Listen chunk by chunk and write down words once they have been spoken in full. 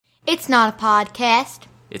It's not a podcast.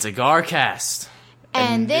 It's a Garcast.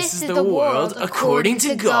 And this is the world according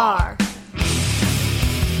to Gar.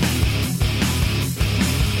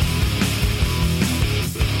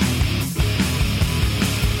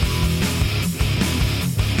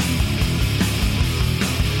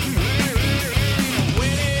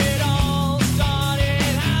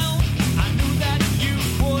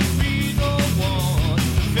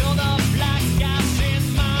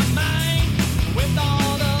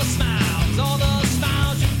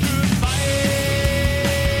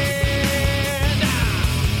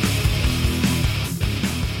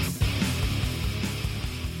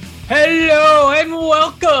 Hello and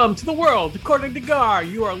welcome to the world according to Gar.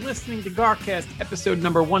 You are listening to Garcast episode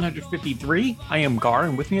number 153. I am Gar,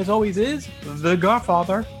 and with me as always is the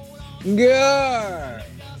Garfather. Gar!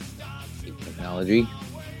 Technology.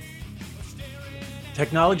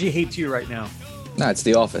 Technology hates you right now. No, it's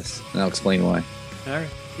The Office, and I'll explain why. All right,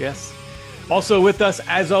 yes. Also with us,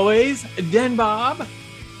 as always, Den Bob.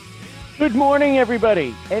 Good morning,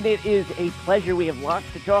 everybody. And it is a pleasure. We have lots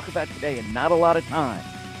to talk about today and not a lot of time.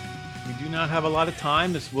 We do not have a lot of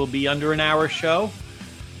time. This will be under an hour show.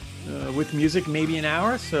 With music, maybe an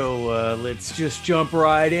hour. So let's just jump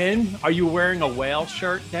right in. Are you wearing a whale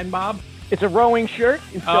shirt, Den Bob? It's a rowing shirt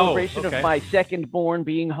in celebration okay. of my second born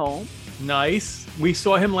being home. Nice. We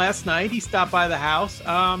saw him last night. He stopped by the house.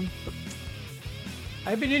 I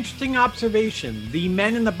have an interesting observation. The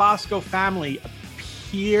men in the Bosco family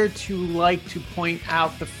appear to like to point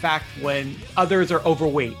out the fact when others are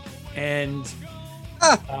overweight. And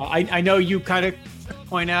I know you kind of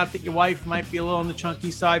point out that your wife might be a little on the chunky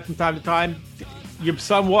side from time to time. Your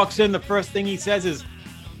son walks in, the first thing he says is,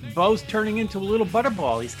 Bo's turning into a little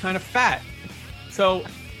butterball. He's kind of fat. So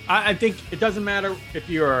I think it doesn't matter if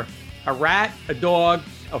you're a rat, a dog,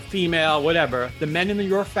 a female, whatever. The men in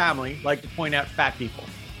your family like to point out fat people.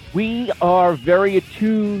 We are very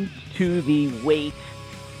attuned to the weight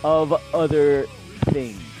of other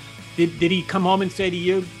things. Did he come home and say to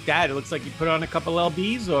you, Dad, it looks like you put on a couple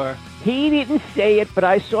LBs, or? He didn't say it, but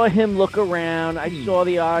I saw him look around. I saw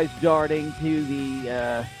the eyes darting to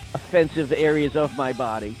the offensive areas of my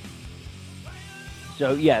body.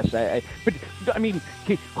 So, yes. But, I mean,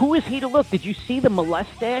 who is he to look? Did you see the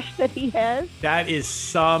mustache that he has? That is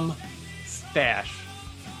some stash.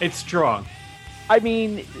 It's strong. I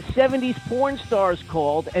mean, 70s porn stars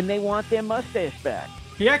called, and they want their mustache back.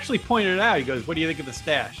 He actually pointed it out. He goes, what do you think of the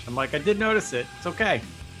stash? I'm like, I did notice it. It's okay.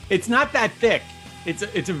 It's not that thick. It's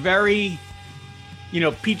a very,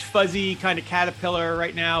 peach fuzzy kind of caterpillar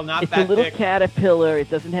right now. Not that thick. It's a little caterpillar.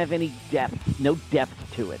 It doesn't have any depth. No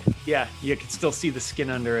depth to it. Yeah, you can still see the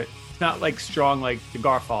skin under it. It's not like strong like the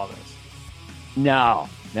Garfather's. No.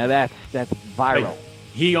 Now that's viral. Like,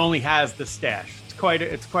 he only has the stash. It's quite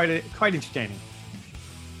entertaining.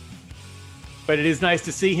 But it is nice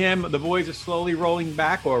to see him. The boys are slowly rolling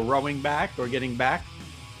back or rowing back or getting back.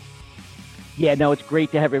 Yeah, no, it's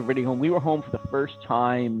great to have everybody home. We were home for the first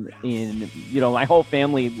time in, my whole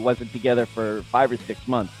family wasn't together for 5 or 6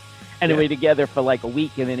 months. And we were together for like a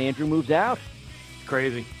week, and then Andrew moves out.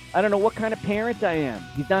 Crazy. I don't know what kind of parent I am.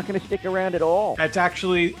 He's not going to stick around at all. That's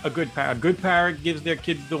actually a good parent. A good parent gives their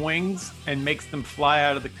kids the wings and makes them fly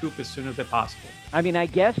out of the coop as soon as they're possible. I mean, I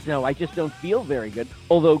guess so. I just don't feel very good.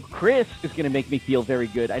 Although Chris is going to make me feel very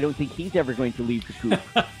good. I don't think he's ever going to leave the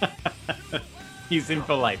coop. He's in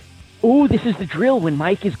for life. Ooh, this is the drill when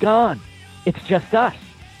Mike is gone. It's just us.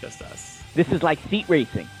 Just us. This is like seat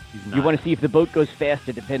racing. You want to see if the boat goes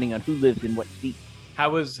faster depending on who lives in what seat.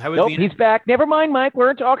 Nope, he's back. Never mind, Mike. We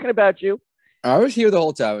weren't talking about you. I was here the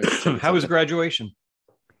whole time. How was graduation?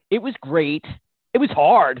 It was great. It was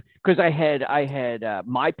hard because I had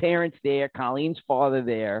my parents there, Colleen's father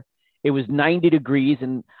there. It was 90 degrees,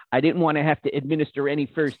 and I didn't want to have to administer any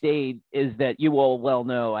first aid. Is that you all well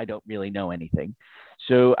know I don't really know anything.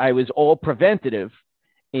 So I was all preventative.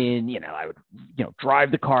 And, I would, drive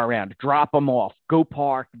the car around, drop them off, go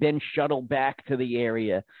park, then shuttle back to the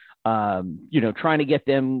area. Trying to get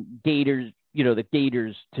them gators, the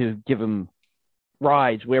gators to give them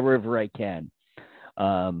rides wherever I can.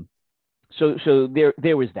 So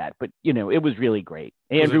there was that, but it was really great.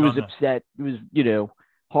 Andrew was upset. It was,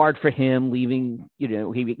 hard for him leaving,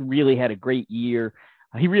 he really had a great year.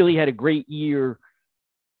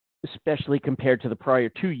 Especially compared to the prior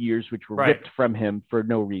 2 years, which were ripped from him for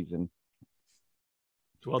no reason.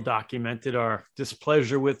 It's well documented our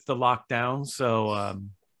displeasure with the lockdown. So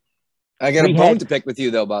I got a bone to pick with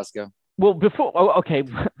you, though, Bosco. Well, okay,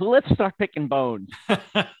 let's start picking bones.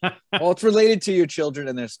 Well, it's related to your children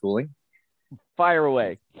and their schooling. Fire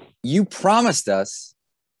away. You promised us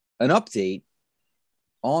an update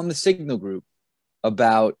on the Signal group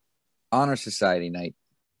about honor society night,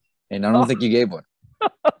 and I don't think you gave one.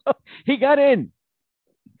 He got in.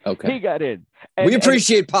 Okay. He got in. We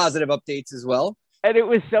appreciate positive updates as well. And it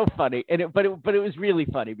was so funny. But it was really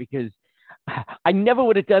funny because I never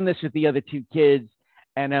would have done this with the other two kids.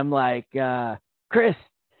 And I'm like, Chris,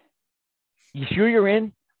 you sure you're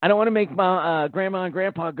in? I don't want to make my grandma and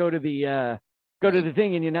grandpa go to the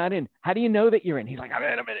thing and you're not in. How do you know that you're in? He's like, I'm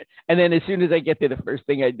in a minute. And then as soon as I get there, the first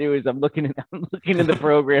thing I do is I'm looking in the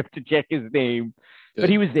program to check his name. Good. But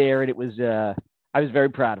he was there, and it was I was very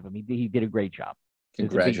proud of him. He did a great job.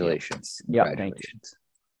 Congratulations. Yeah, thank you.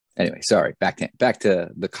 Anyway, sorry. Back to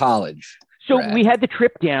the college. So Brad. We had the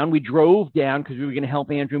trip down. We drove down because we were going to help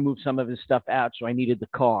Andrew move some of his stuff out. So I needed the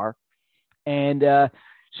car. And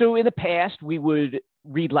so in the past, we would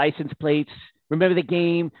read license plates. Remember the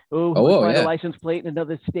game? Who find a license plate in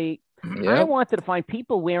another state? Yep. I wanted to find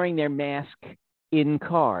people wearing their mask in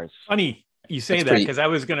cars. Funny you say that because I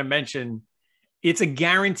was going to mention it's a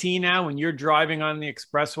guarantee now when you're driving on the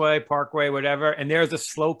expressway, parkway, whatever, and there's a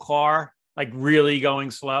slow car, like really going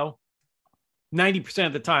slow. 90%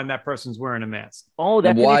 of the time, that person's wearing a mask. Oh,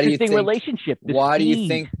 that's an interesting relationship. Why do you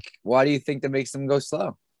think that makes them go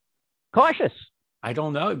slow? Cautious. I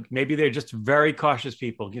don't know. Maybe they're just very cautious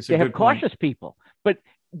people. They have cautious people. But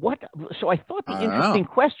what? So I thought the interesting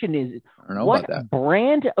question is, what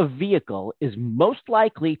brand of vehicle is most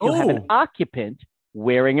likely to have an occupant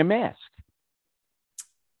wearing a mask?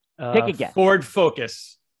 Take a guess. Ford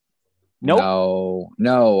Focus. Nope.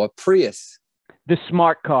 No, a Prius. The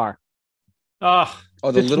smart car. The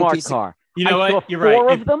little smart piece car. You know what? You're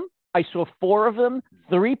right. I saw 4 of them.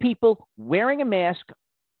 3 people wearing a mask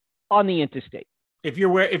on the interstate. If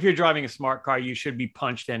you're driving a smart car, you should be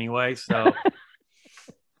punched anyway. So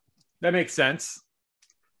that makes sense.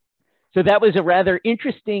 So that was a rather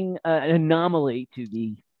interesting anomaly to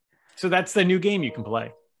the. So that's the new game you can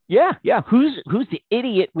play. Yeah. Who's the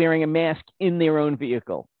idiot wearing a mask in their own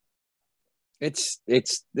vehicle? It's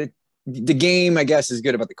the game, I guess, is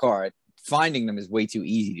good about the car. Finding them is way too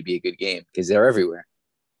easy to be a good game because they're everywhere.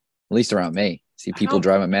 At least around me. See people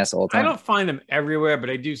driving masks all the time. I don't find them everywhere, but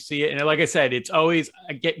I do see it. And like I said, it's always,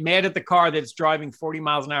 I get mad at the car that's driving 40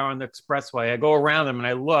 miles an hour on the expressway. I go around them and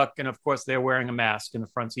I look, and of course they're wearing a mask in the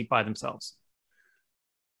front seat by themselves.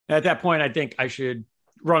 And at that point, I think I should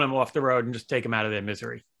run them off the road and just take them out of their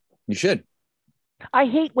misery. You should. I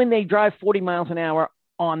hate when they drive 40 miles an hour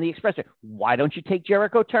on the expressway. Why don't you take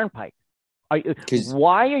Jericho Turnpike?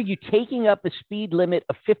 Why are you taking up a speed limit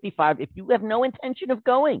of 55 if you have no intention of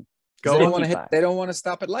going? They don't want to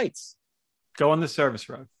stop at lights. Go on the service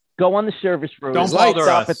road. Go on the service road. Don't bother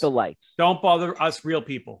stop us. At the lights. Don't bother us real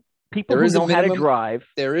people. People who know how to drive.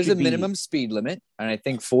 There is a minimum speed limit, and I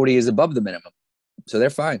think 40 is above the minimum. So they're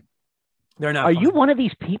fine. They're not. Are you one of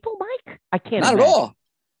these people, Mike? I can't. Not at all.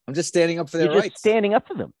 I'm just standing up for their rights. Just standing up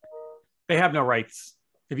for them. They have no rights.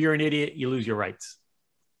 If you're an idiot, you lose your rights.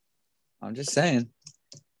 I'm just saying.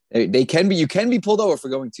 They can be. You can be pulled over for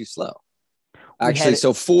going too slow. Actually,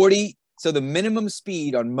 so 40. So the minimum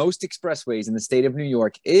speed on most expressways in the state of New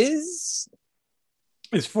York is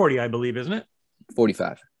 40, I believe, isn't it?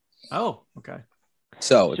 45. Oh, okay.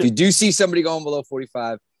 So if you do see somebody going below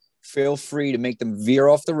 45, feel free to make them veer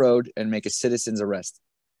off the road and make a citizen's arrest.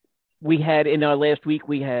 We had in our last week,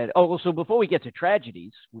 so before we get to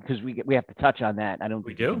tragedies, because we have to touch on that.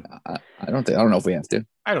 We do? I don't know if we have to.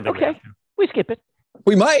 I don't think we have to. We skip it.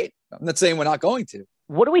 We might. I'm not saying we're not going to.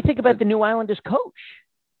 What do we think about the New Islanders coach?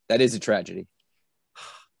 That is a tragedy.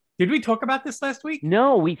 Did we talk about this last week?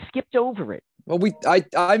 No, we skipped over it. Well,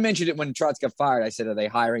 I mentioned it when Trotz got fired. I said, are they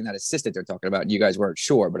hiring that assistant they're talking about? And you guys weren't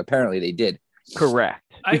sure, but apparently they did. Correct.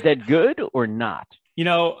 Is that good or not?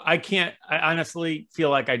 I honestly feel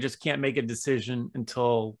like I just can't make a decision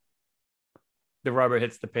until the rubber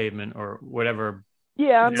hits the pavement or whatever.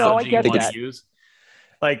 Yeah, no, I get that. Use.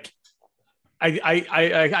 Like,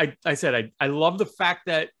 I said, I love the fact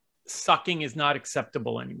that sucking is not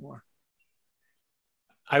acceptable anymore.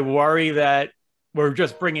 I worry that we're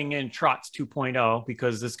just bringing in Trotz 2.0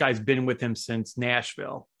 because this guy's been with him since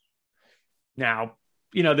Nashville. Now,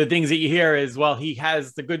 the things that you hear is, well, he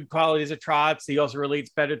has the good qualities of Trotz. He also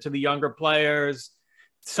relates better to the younger players.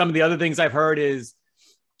 Some of the other things I've heard is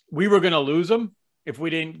we were going to lose him if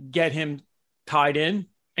we didn't get him tied in.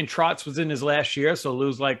 And Trotz was in his last year. So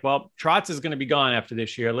Lou's like, well, Trotz is going to be gone after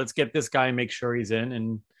this year. Let's get this guy and make sure he's in.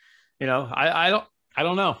 And, I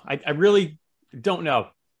don't know. I really don't know.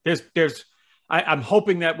 I'm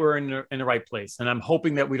hoping that we're in the right place. And I'm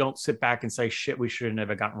hoping that we don't sit back and say, shit, we should have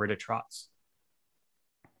never gotten rid of Trotz.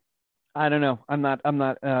 I don't know. I'm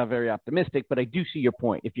not very optimistic, but I do see your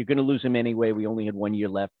point. If you're going to lose him anyway, we only had 1 year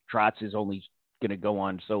left. Trotz is only going to go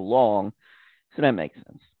on so long. So that makes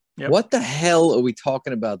sense. Yep. What the hell are we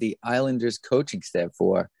talking about the Islanders coaching staff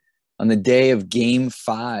for on the day of Game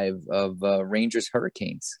 5 of Rangers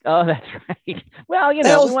Hurricanes? Oh, that's right. Well, we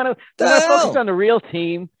want to focus on the real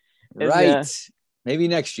team. Right. Maybe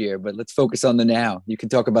next year, but let's focus on the now. You can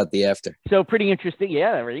talk about the after. So pretty interesting.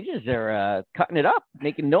 Yeah, the Rangers are cutting it up,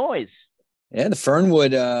 making noise. Yeah, the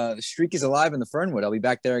Fernwood, the streak is alive in the Fernwood. I'll be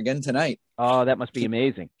back there again tonight. Oh, that must be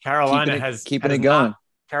amazing. Carolina keeping it going.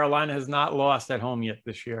 Carolina has not lost at home yet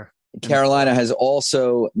this year. Carolina has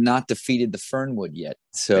also not defeated the Fernwood yet.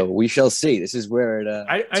 So we shall see. This is where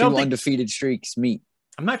two undefeated streaks meet.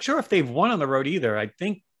 I'm not sure if they've won on the road either. I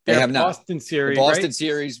think they have not. Boston series. The Boston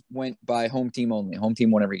series went by home team only. Home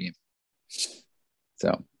team won every game.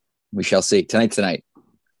 So we shall see. Tonight's tonight.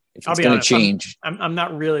 If it's going to change. I'm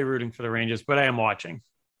not really rooting for the Rangers, but I am watching.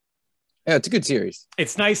 Yeah, it's a good series.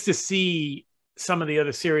 It's nice to see some of the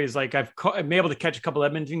other series. Like I've been able to catch a couple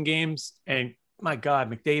Edmonton games, and my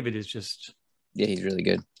God, McDavid is just he's really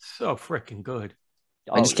good. So freaking good.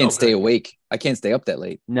 I just can't stay awake. I can't stay up that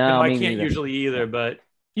late. No, I can't usually either. But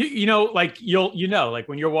like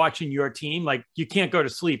when you're watching your team, like you can't go to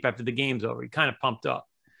sleep after the game's over. You're kind of pumped up,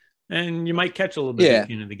 and you might catch a little bit at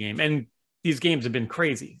the end of the game. And these games have been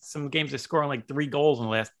crazy. Some games are scoring like 3 goals in the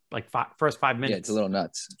last first 5 minutes. Yeah, it's a little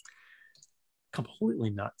nuts. Completely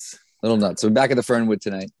nuts. A little nuts. So we're back at the Fernwood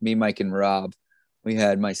tonight. Me, Mike, and Rob. We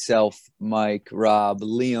had myself, Mike, Rob,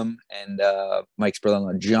 Liam, and Mike's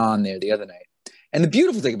brother-in-law John there the other night. And the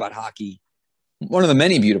beautiful thing about hockey, one of the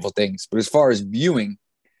many beautiful things, but as far as viewing,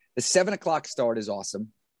 the 7 o'clock start is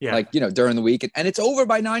awesome. Yeah. Like, during the week. And it's over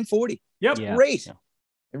by 9:40. Yep. It's great. Yeah.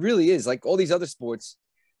 It really is. Like all these other sports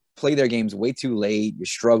play their games way too late. You're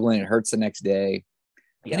struggling. It hurts the next day.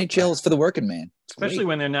 NHL is for the working man. Especially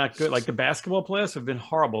when they're not good. Like the basketball players have been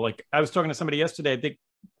horrible. Like I was talking to somebody yesterday, I think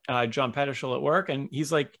John Pettischel at work, and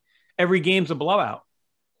he's like, every game's a blowout.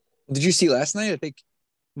 Did you see last night? I think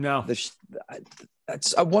no.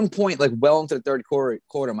 That's at one point, like well into the third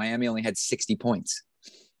quarter, Miami only had 60 points.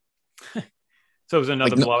 So it was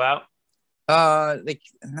another blowout.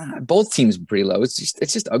 Both teams were pretty low. It's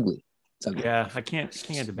just ugly. It's ugly. Yeah, I can't.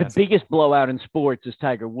 The biggest blowout in sports is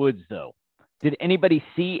Tiger Woods, though. Did anybody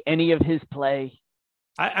see any of his play?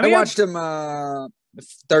 I watched him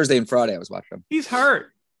Thursday and Friday. I was watching him. He's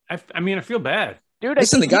hurt. I feel bad. Dude, I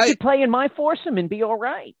think he could play in my foursome and be all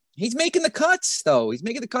right. He's making the cuts, though. He's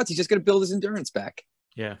just going to build his endurance back.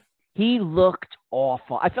 Yeah. He looked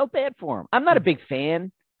awful. I felt bad for him. I'm not a big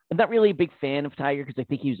fan. I'm not really a big fan of Tiger because I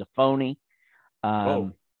think he was a phony.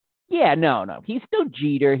 Yeah, no. He's no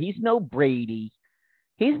Jeter. He's no Brady.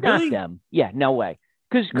 He's not them. Yeah, no way.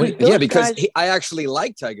 Because I actually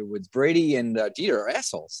like Tiger Woods. Brady and Jeter are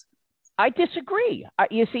assholes. I disagree.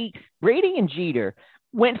 You see, Brady and Jeter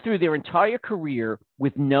went through their entire career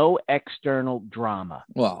with no external drama.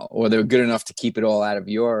 Well, or they're good enough to keep it all out of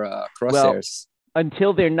your crosshairs. Well,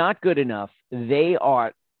 until they're not good enough, they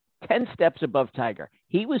are 10 steps above Tiger.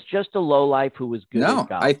 He was just a lowlife who was good. No,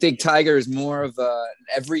 I think Tiger is more of an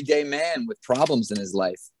everyday man with problems in his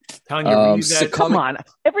life. Come on.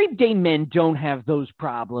 Everyday men don't have those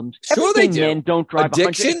problems. Sure everyday they do. Men don't drive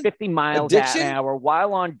 150 miles an hour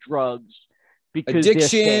while on drugs. Because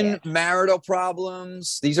addiction, marital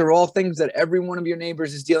problems. These are all things that every one of your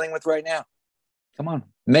neighbors is dealing with right now. Come on.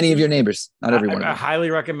 Many of your neighbors, not everyone. I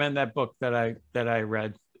highly recommend that book that I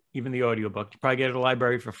read, even the audiobook. You probably get it at the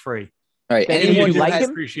library for free. All right. Anyone who like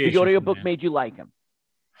him? The audiobook made you like him.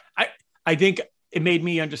 I think it made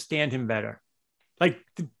me understand him better. Like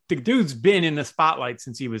the dude's been in the spotlight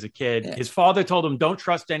since he was a kid. Yeah. His father told him, don't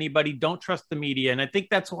trust anybody. Don't trust the media. And I think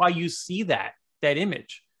that's why you see that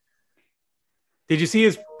image. Did you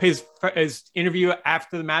see his interview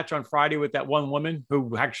after the match on Friday with that one woman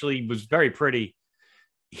who actually was very pretty?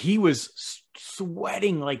 He was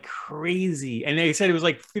sweating like crazy. And they said it was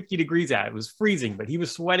like 50 degrees out. It was freezing, but he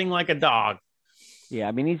was sweating like a dog. Yeah,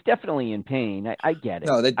 I mean, he's definitely in pain. I get it.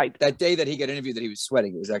 No, that day that he got interviewed that he was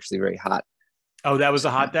sweating, it was actually very hot. Oh, that was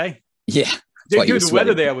a hot day? Yeah. Dude, the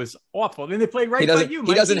weather there was awful. I mean, they played right by you,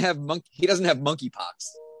 Mikey. He doesn't have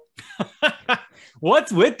monkeypox.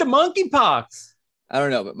 What's with the monkeypox? I don't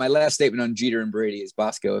know, but my last statement on Jeter and Brady is,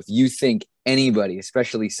 Bosco, if you think anybody,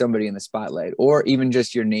 especially somebody in the spotlight, or even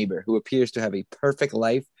just your neighbor who appears to have a perfect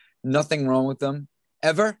life, nothing wrong with them,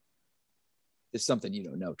 ever, there's something you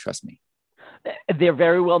don't know. Trust me. There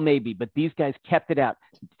very well may be, but these guys kept it out.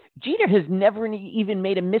 Jeter has never even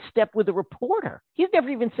made a misstep with a reporter. He's never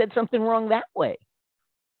even said something wrong that way.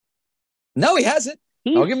 No, he hasn't.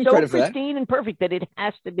 He's I'll give him so credit for pristine and perfect that it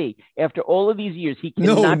has to be. After all of these years, he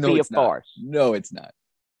cannot be a farce. No, it's not.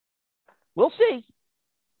 We'll see.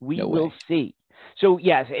 We will see. So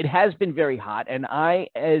yes, it has been very hot, and I,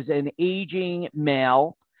 as an aging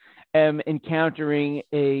male, am encountering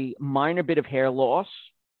a minor bit of hair loss.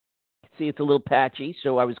 See, it's a little patchy,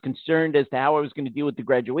 so I was concerned as to how I was going to deal with the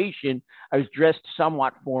graduation. I was dressed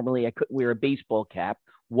somewhat formally. I couldn't wear a baseball cap.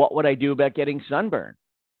 What would I do about getting sunburn?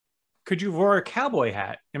 Could you wear a cowboy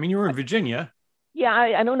hat? I mean, you were in Virginia. Yeah,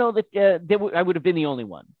 I don't know that I would have been the only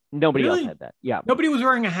one. Nobody Really? else had that. Yeah. Nobody was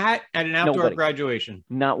wearing a hat at an outdoor Nobody. graduation.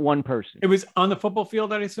 Not one person. It was on the football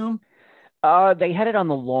field, I assume. They had it on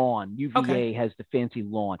the lawn. UVA Okay. has the fancy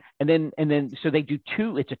lawn, and then so they do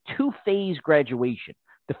two. It's a 2-phase graduation.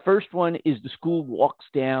 The first one is the school walks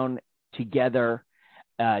down together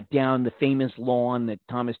down the famous lawn that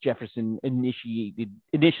Thomas Jefferson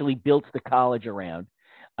initially built the college around.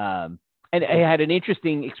 And I had an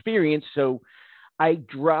interesting experience. So I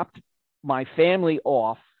dropped my family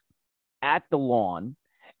off at the lawn,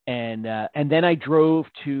 and then I drove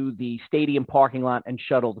to the stadium parking lot and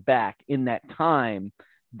shuttled back. In that time,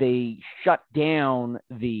 they shut down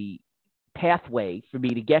the pathway for me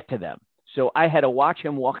to get to them. So I had to watch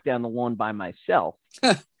him walk down the lawn by myself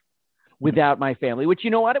without my family, which, you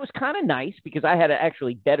know what, it was kind of nice because I had an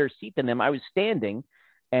actually better seat than them. I was standing,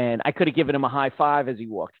 and I could have given him a high five as he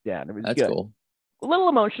walked down. It was That's good. cool. A little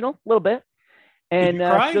emotional, a little bit. And Did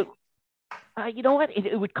you cry? you know what?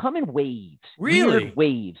 It would come in waves. Really? Weird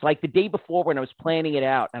waves. Like the day before when I was planning it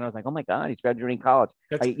out, and I was like, oh my God, he's graduating college.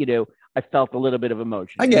 I felt a little bit of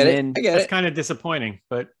emotion. I get And it. I get That's it. kind of disappointing,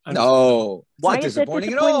 but No, it's Why not is that disappointing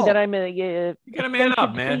disappointing at all. that I'm you gotta man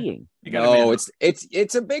up, man. being? You gotta man No, up.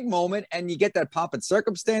 it's a big moment, and you get that pop and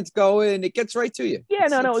circumstance going. It gets right to you. Yeah,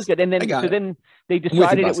 no, it was good. And then then they with you,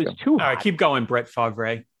 decided it was Bosco. too All hot. right, keep going, Brett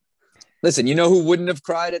Favre. Listen, you know who wouldn't have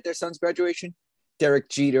cried at their son's graduation? Derek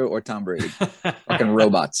Jeter or Tom Brady. Fucking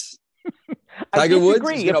robots. I Tiger Woods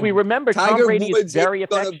disagree. is If gonna- we remember, Tom Tiger Brady Woods is very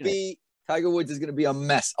gonna affectionate. be Tiger Woods is going to be a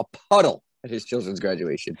mess, a puddle at his children's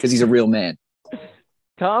graduation because he's a real man.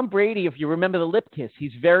 Tom Brady, if you remember the lip kiss,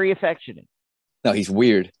 he's very affectionate. No, he's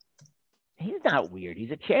weird. He's not weird.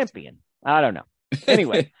 He's a champion. I don't know.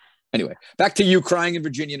 Anyway. Anyway, back to you crying in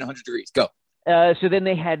Virginia in 100 degrees. Go. So then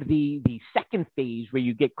they had the second phase where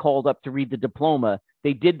you get called up to read the diploma.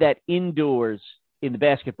 They did that indoors in the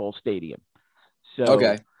basketball stadium. So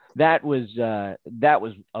Okay. that was a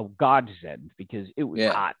godsend because it was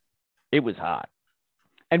hot. It was hot.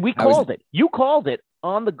 And we called it. You called it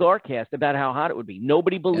on the Garcast about how hot it would be.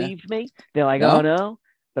 Nobody believed me. They're like, oh, no.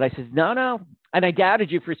 But I said, no. And I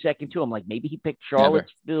doubted you for a second, too. I'm like, maybe he picked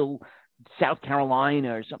Charlottesville, South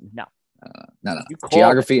Carolina or something. No. No.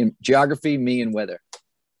 Geography, me, and weather.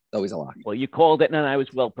 Always a lot. Well, you called it, and I was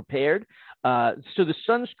well prepared. So the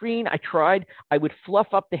sunscreen, I tried. I would fluff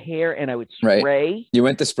up the hair, and I would spray. Right. You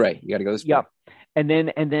went to spray. You got to go to spray. Yep. And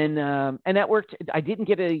that worked. I didn't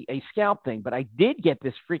get a scalp thing, but I did get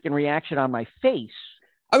this freaking reaction on my face.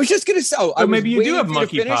 I was just gonna say. So maybe you do have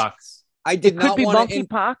monkeypox. I did not want to.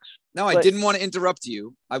 Monkeypox. No, I didn't want to interrupt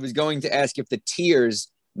you. I was going to ask if the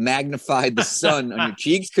tears magnified the sun on your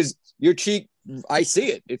cheeks because your cheek, I see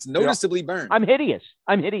it. It's noticeably burned. I'm hideous.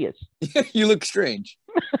 You look strange.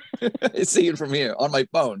 I see it from here on my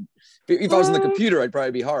phone. If I was on the computer, I'd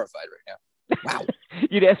probably be horrified right now. Wow.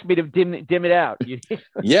 You'd ask me to dim it out.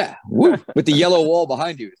 Yeah. Woo. With the yellow wall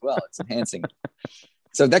behind you as well. It's enhancing.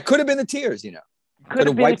 So that could have been the tears, you know. Could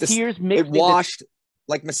have been the tears mixed. It washed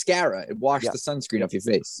like mascara. It washed the sunscreen off your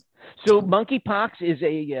face. So monkeypox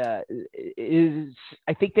is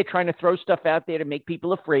I think they're trying to throw stuff out there to make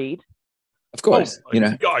people afraid. Of course. You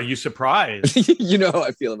know. Are you surprised? You know how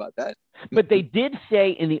I feel about that. But they did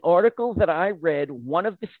say in the article that I read, one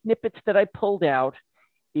of the snippets that I pulled out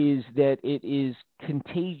is that it is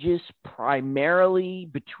contagious primarily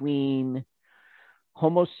between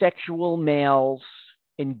homosexual males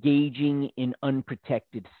engaging in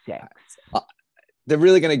unprotected sex. They're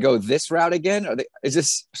really going to go this route again? Is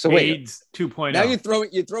this so? AIDS 2.0. Now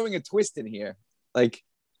you're throwing a twist in here. Like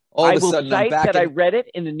all I of a will sudden, cite I'm back. that I read it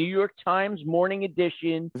in the New York Times morning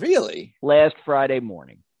edition. Really? Last Friday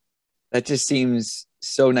morning. That just seems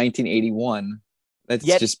so 1981. That's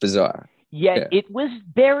just bizarre. Yet it was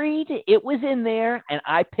buried. It was in there, and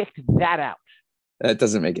I picked that out. That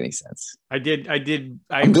doesn't make any sense.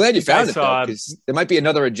 I'm glad you found it, though, because there might be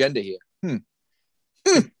another agenda here.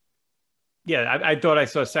 Yeah, I thought I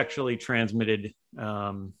saw sexually transmitted.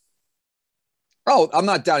 Oh, I'm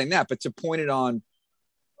not doubting that, but to point it on,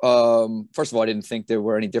 first of all, I didn't think there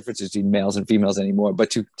were any differences between males and females anymore,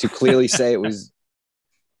 but to clearly say it was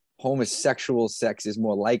homosexual sex is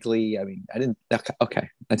more likely. I mean, I didn't. Okay,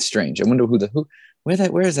 that's strange. I wonder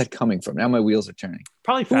where is that coming from? Now my wheels are turning.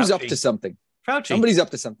 Probably Fauci. Who's up to something? Fauci. Somebody's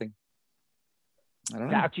up to something. I don't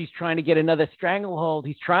know. Fauci's trying to get another stranglehold.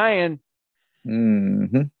 He's trying.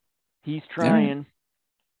 Mm-hmm. He's trying.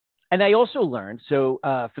 And I also learned, so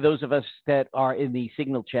for those of us that are in the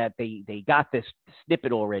Signal chat, they got this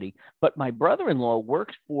snippet already, but my brother-in-law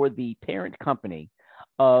works for the parent company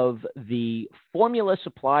of the formula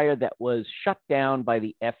supplier that was shut down by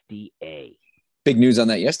the FDA. Big news on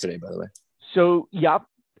that yesterday, by the way. So, yep.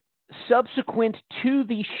 Subsequent to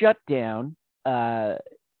the shutdown,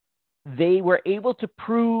 they were able to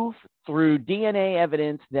prove through DNA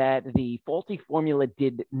evidence that the faulty formula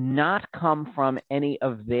did not come from any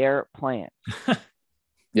of their plants.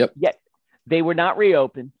 Yep. Yet they were not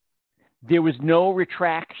reopened. There was no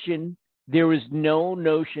retraction. There was no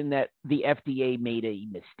notion that the FDA made a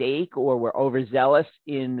mistake or were overzealous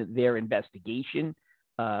in their investigation,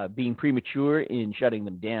 being premature in shutting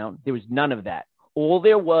them down. There was none of that. All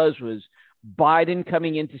there was Biden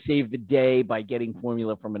coming in to save the day by getting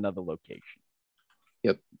formula from another location.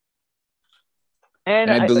 Yep.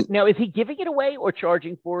 And now, is he giving it away or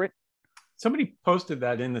charging for it? Somebody posted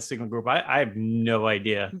that in the Signal group. I have no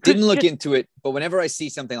idea. Didn't look into it, but whenever I see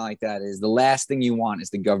something like that, is the last thing you want is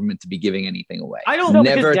the government to be giving anything away. I don't know.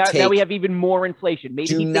 never Now we have even more inflation.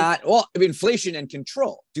 Maybe inflation and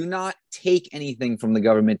control. Do not take anything from the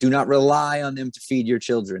government. Do not rely on them to feed your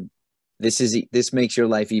children. This makes your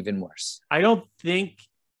life even worse. I don't think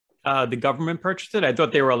the government purchased it. I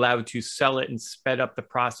thought they were allowed to sell it and sped up the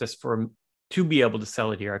process to be able to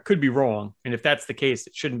sell it here. I could be wrong. And if that's the case,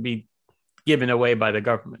 it shouldn't be given away by the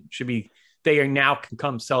government. It should be, they now can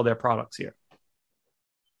come sell their products here.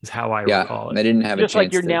 Is how I recall it. They didn't have just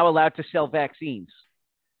like you're now allowed to sell vaccines.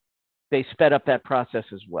 They sped up that process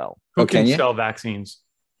as well. Who can sell vaccines?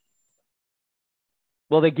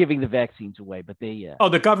 Well, they're giving the vaccines away, but they...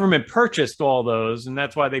 the government purchased all those, and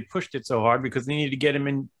that's why they pushed it so hard, because they needed to get him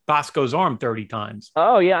in Bosco's arm 30 times.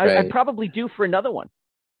 Oh, yeah. Right. I probably do for another one.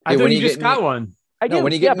 I thought you just got one. I do,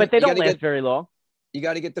 but they don't last very long. You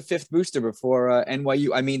got to get the 5th booster before NYU.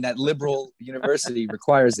 I mean, that liberal university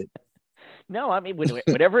requires it. No, I mean,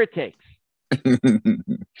 whatever it takes. You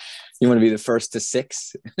want to be the first to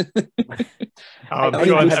 6?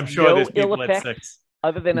 I'm sure there's people at 6.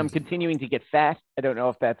 Other than I'm continuing to get fat. I don't know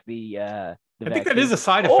if that's the I think that is a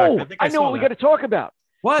side effect. I know what we got to talk about.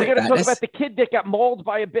 What? We got to talk about the kid that got mauled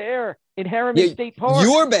by a bear in Harriman State Park.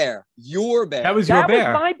 Your bear. That was your bear. That was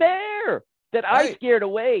my bear that I scared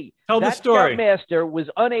away. Tell the story. That scoutmaster was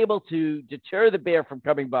unable to deter the bear from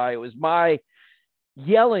coming by. It was my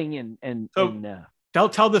yelling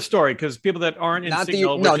tell the story, because people that aren't in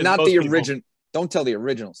Signal... not the original. Don't tell the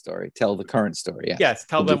original story. Tell the current story. Yes,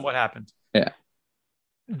 tell them what happened. Yeah.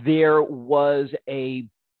 There was a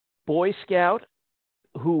Boy Scout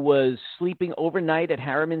who was sleeping overnight at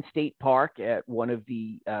Harriman State Park at one of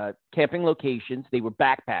the camping locations. They were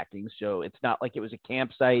backpacking, so it's not like it was a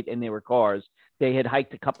campsite and there were cars. They had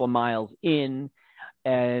hiked a couple of miles in,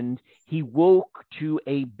 and he woke to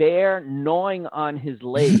a bear gnawing on his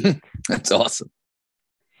leg. That's awesome.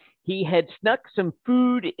 He had snuck some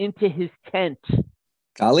food into his tent.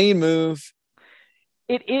 Colleen move.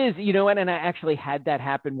 It is, and I actually had that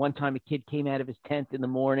happen one time. A kid came out of his tent in the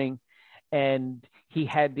morning, and he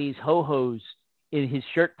had these ho-hos in his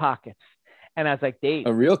shirt pockets. And I was like, Dave.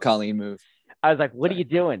 A real Colleen move. I was like, what are you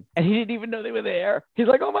doing? And he didn't even know they were there. He's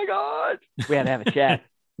like, oh, my God. We had to have a chat.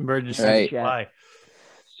 Emergency supply.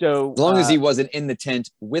 So, as long as he wasn't in the tent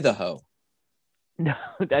with a hoe. No,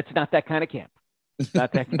 that's not that kind of camp. It's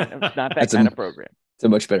not that kind of program. It's a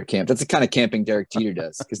much better camp. That's the kind of camping Derek Jeter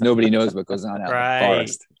does, because nobody knows what goes on out in the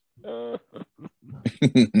forest.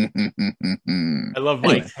 I love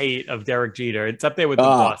Mike's hate of Derek Jeter. It's up there with the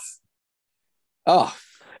bus. Oh,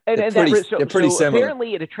 they're pretty similar.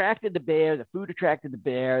 Apparently, it attracted the bear. The food attracted the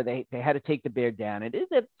bear. They had to take the bear down. It is.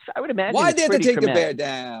 I would imagine. Why did they take traumatic. The bear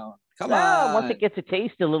down? Come on. Once it gets a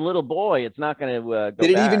taste of the little boy, it's not going to go Did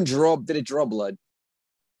it back. even draw? Did it draw blood?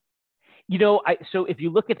 So if you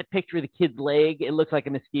look at the picture of the kid's leg, it looks like a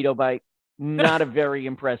mosquito bite. Not a very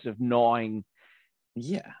impressive gnawing.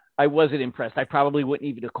 Yeah. I wasn't impressed. I probably wouldn't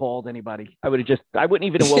even have called anybody. I wouldn't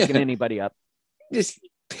even have woken anybody up. Just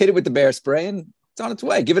hit it with the bear spray and it's on its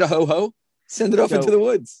way. Give it a ho-ho. Send it off into the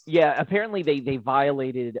woods. Yeah, apparently they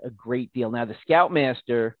violated a great deal. Now, the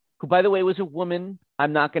scoutmaster, who, by the way, was a woman,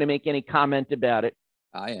 I'm not going to make any comment about it.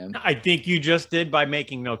 I am. I think you just did by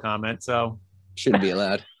making no comment, so. Shouldn't be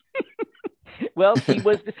allowed. Well, she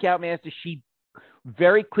was the scoutmaster. She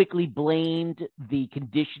very quickly blamed the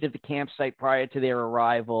condition of the campsite prior to their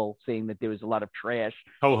arrival, saying that there was a lot of trash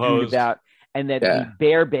ho-hos out. and that the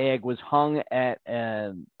bear bag was hung at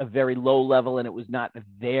a very low level, and it was not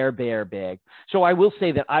their bear bag. So I will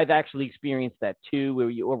say that I've actually experienced that too, where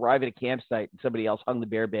you arrive at a campsite and somebody else hung the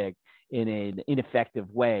bear bag in an ineffective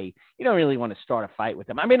way. You don't really want to start a fight with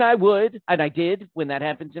them. I mean, I would, and I did when that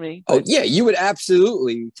happened to me. Oh yeah, you would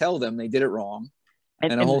absolutely tell them they did it wrong,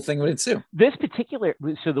 and the whole thing would ensue. This particular,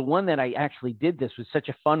 so the one that I actually did this was such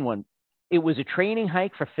a fun one. It was a training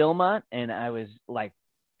hike for Philmont, and I was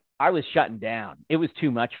shutting down. It was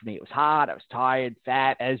too much for me. It was hot. I was tired,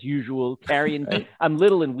 fat as usual, carrying. Right. I'm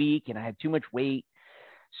little and weak, and I had too much weight.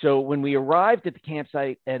 So when we arrived at the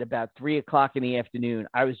campsite at about 3:00 in the afternoon,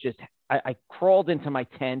 I crawled into my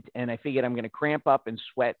tent, and I figured I'm going to cramp up and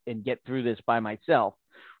sweat and get through this by myself.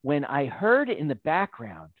 When I heard in the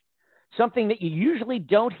background something that you usually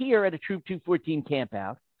don't hear at a Troop 214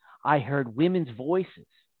 campout, I heard women's voices.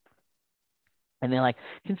 And they're like,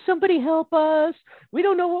 "Can somebody help us? We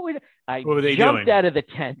don't know what we're doing." I jumped out of the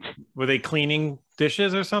tent. Were they cleaning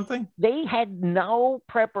dishes or something? They had no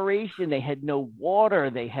preparation. They had no water.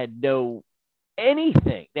 They had no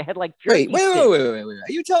anything. They had like jerky Wait.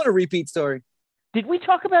 Are you telling a repeat story? Did we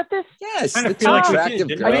talk about this? Yes. I feel like we did,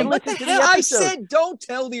 didn't we? What the hell? I said don't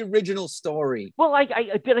tell the original story. Well, I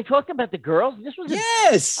talk about the girls? This was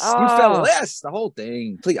yes. You fell last. The whole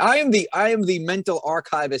thing. Please, I am the mental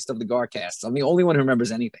archivist of the Garcast. I'm the only one who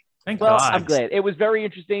remembers anything. Thank God. I'm glad. It was very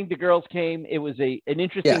interesting. The girls came. It was an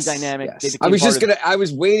interesting dynamic. Yes. I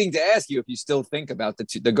was waiting to ask you if you still think about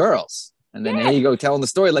the girls, and then here you go telling the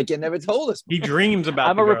story like you never told us. He dreams about.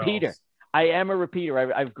 I'm a repeater. I am a repeater.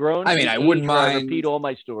 I've grown. I mean, I wouldn't mind. I repeat all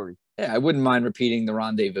my stories. Yeah, I wouldn't mind repeating the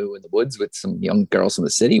rendezvous in the woods with some young girls from the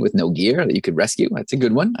city with no gear that you could rescue. That's a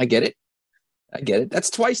good one. I get it.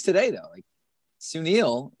 That's twice today, though. Like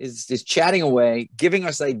Sunil is chatting away, giving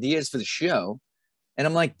us ideas for the show. And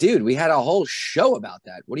I'm like, dude, we had a whole show about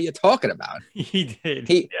that. What are you talking about? He did.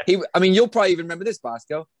 I mean, you'll probably even remember this,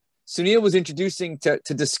 Bosco. Sunil was introducing to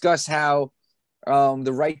discuss how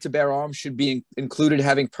the right to bear arms should be included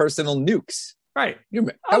having personal nukes. Right.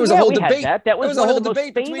 That was a whole debate. That was a whole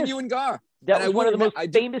debate between you and Gar. That was one of the most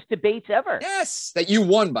famous debates ever. Yes, that you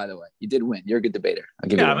won, by the way. You did win. You're a good debater. I'll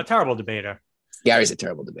give you I'm a terrible debater. Gary's a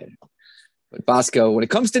terrible debater. But Bosco, when it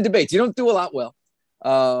comes to debates, you don't do a lot well,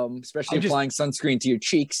 especially applying sunscreen to your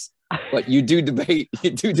cheeks. But you do debate. You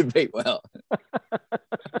do debate well.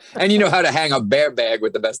 And you know how to hang a bear bag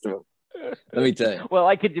with the best of them. Let me tell you. Well,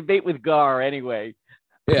 I could debate with Gar anyway.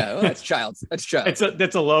 Yeah, well, that's child.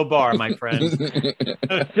 That's a low bar, my friend.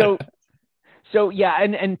 So yeah,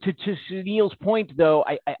 and to Sunil's point though,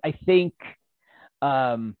 I think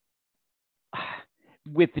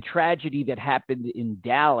with the tragedy that happened in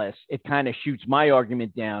Dallas, it kind of shoots my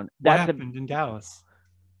argument down. What happened in Dallas?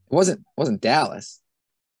 It wasn't Dallas.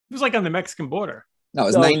 It was like on the Mexican border. No, it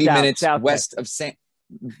was 90 minutes west of San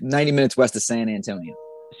Antonio.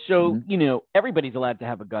 So, everybody's allowed to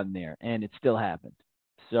have a gun there, and it still happened.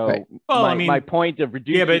 So, right. Well, my point of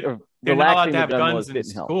reducing but they're not allowed to have guns in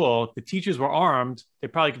school. If the teachers were armed, they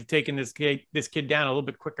probably could have taken this kid down a little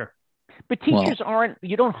bit quicker. But teachers aren't.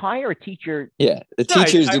 You don't hire a teacher. Yeah, the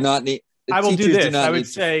teachers do not need. I will do this. I would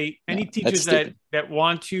say any teachers that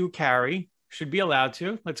want to carry should be allowed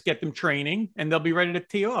to. Let's get them training, and they'll be ready to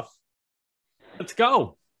tee off. Let's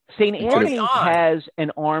go. St. Anthony's has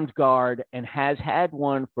an armed guard and has had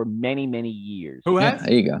one for many, many years. Who has? Yeah,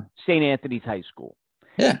 there you go. St. Anthony's High School.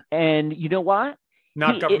 Yeah. And you know what?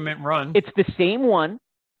 Not government run. It's the same one.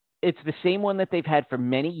 It's the same one that they've had for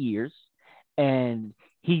many years. And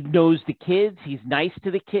he knows the kids. He's nice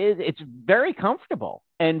to the kids. It's very comfortable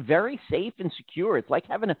and very safe and secure. It's like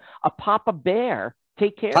having a Papa Bear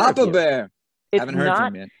take care of you. Papa Bear. It's haven't heard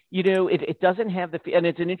from him yet. It doesn't have and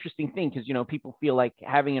it's an interesting thing because, people feel like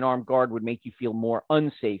having an armed guard would make you feel more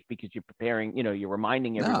unsafe because you're preparing, you're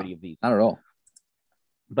reminding everybody of these. Not at all.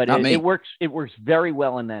 But it works very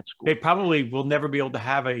well in that school. They probably will never be able to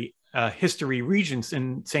have a history regents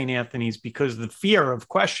in St. Anthony's because the fear of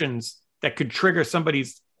questions that could trigger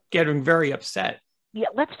somebody's getting very upset. Yeah,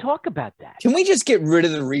 let's talk about that. Can we just get rid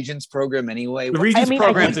of the Regents program anyway? The Regents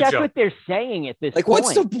program's a joke. That's what they're saying at this point.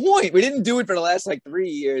 What's the point? We didn't do it for the last 3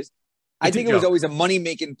 years. I think it was always a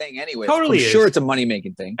money-making thing anyway. Totally I'm sure it's a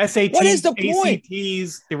money-making thing. SATs, what is the point?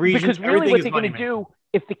 ACTs, the Regents, because really what they're going to do,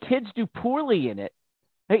 if the kids do poorly in it,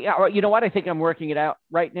 hey, you know what? I think I'm working it out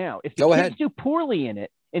right now. If the kids do poorly in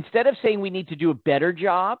it, instead of saying we need to do a better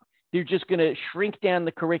job, they're just going to shrink down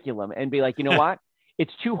the curriculum and be like, you know what?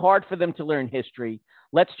 It's too hard for them to learn history.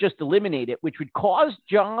 Let's just eliminate it, which would cause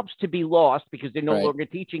jobs to be lost because they're no longer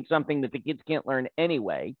teaching something that the kids can't learn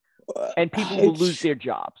anyway. And people will lose their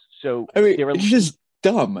jobs. So it's just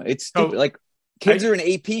dumb. It's stupid. Kids are in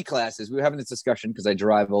AP classes. We were having this discussion because I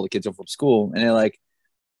drive all the kids home from school, and they're like,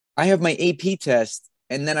 I have my AP test,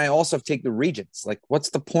 and then I also take the Regents. Like, what's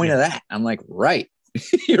the point of that? I'm like, right.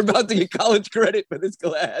 You're about to get college credit for this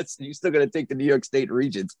class, and you're still going to take the New York State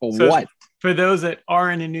Regents for what? For those that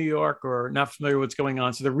aren't in New York or not familiar with what's going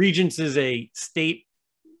on, so the Regents is a state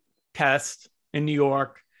test in New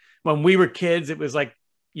York. When we were kids, it was like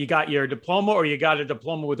you got your diploma or you got a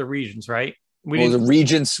diploma with the Regents, right? The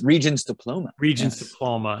Regents diploma. Regents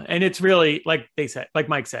diploma. And it's really, like they said, like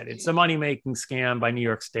Mike said, it's a money-making scam by New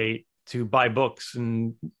York State to buy books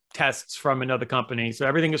and tests from another company. So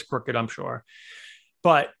everything is crooked, I'm sure.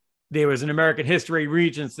 But there was an American History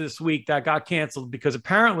Regents this week that got canceled because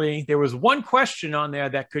apparently there was one question on there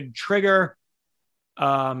that could trigger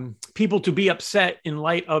people to be upset in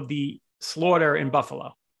light of the slaughter in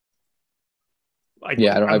Buffalo. I'm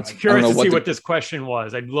curious to see what this question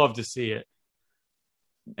was. I'd love to see it.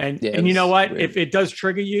 And you know what? Weird. If it does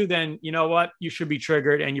trigger you, then you know what? You should be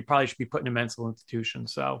triggered, and you probably should be put in a mental institution.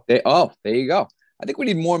 So there you go. I think we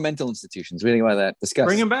need more mental institutions. What do you think about that? Discuss.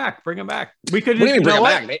 Bring them back. We could. What do you mean bring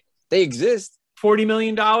them back? They exist. $40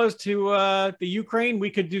 million to the Ukraine.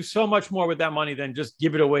 We could do so much more with that money than just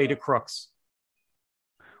give it away to crooks.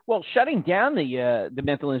 Well, shutting down the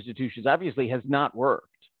mental institutions obviously has not worked.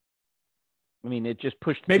 I mean, it just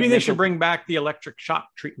pushed. Maybe they should bring back the electric shock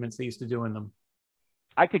treatments they used to do in them.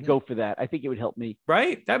 I could go for that. I think it would help me.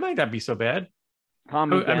 Right? That might not be so bad.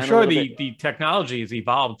 I'm sure the technology has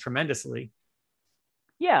evolved tremendously.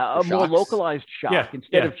 Yeah, a more localized shock.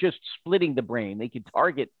 Instead of just splitting the brain, they could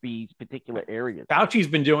target these particular areas. Fauci's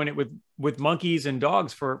been doing it with monkeys and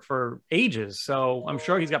dogs for ages. So I'm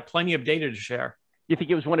sure he's got plenty of data to share. You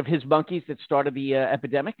think it was one of his monkeys that started the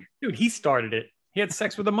epidemic? Dude, he started it. He had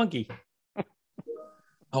sex with a monkey.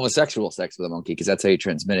 Homosexual sex with a monkey, because that's how you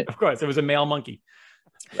transmit it. Of course, it was a male monkey.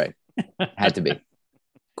 Right. Had to be.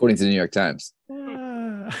 According to the New York Times.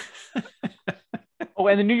 Oh,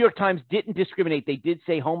 and the New York Times didn't discriminate. They did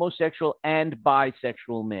say homosexual and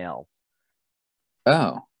bisexual male.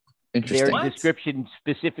 Oh, interesting. Their description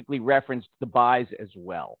specifically referenced the bis as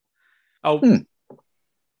well. Oh.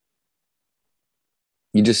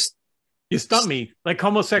 You stumped me. Like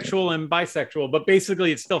homosexual and bisexual, but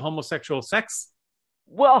basically it's still homosexual sex.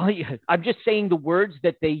 Well, I'm just saying the words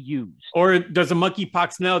that they use. Or does a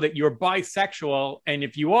monkeypox know that you're bisexual, and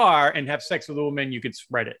if you are and have sex with a woman, you could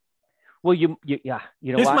spread it? Well, you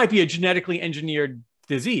know, this might be a genetically engineered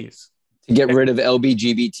disease to get rid of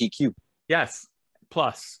LGBTQ. Yes,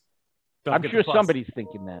 plus. I'm sure somebody's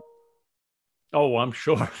thinking that. Oh, I'm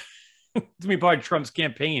sure. It's me part of Trump's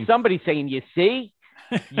campaign. Somebody's saying, "You see,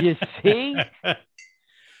 you see." I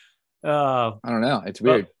don't know. It's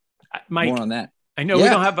weird. Mike, more on that. I know we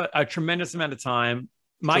don't have a tremendous amount of time.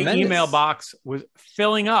 My email box was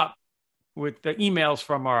filling up with the emails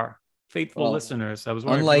from our faithful listeners. I was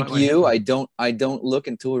wondering. Unlike you, I don't look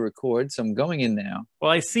until we record, so I'm going in now.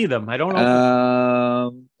 Well, I see them. I don't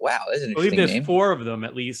know. Wow, that's an interesting name. I believe there's 4 of them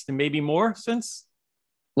at least, and maybe more since.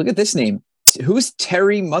 Look at this name. Who's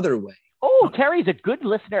Terry Motherway? Oh, Terry's a good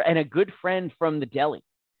listener and a good friend from the deli.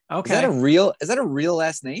 Okay. Is that a real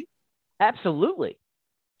last name? Absolutely.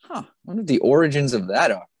 Huh. I wonder what the origins of that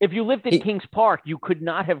are. If you lived in Kings Park, you could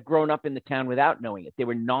not have grown up in the town without knowing it. There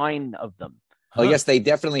were 9 of them. Well, yes, they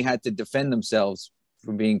definitely had to defend themselves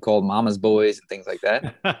from being called mama's boys and things like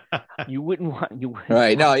that. You wouldn't want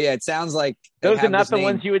Right. No, yeah, it sounds like those are not the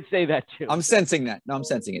ones you would say that to. I'm sensing that. No, I'm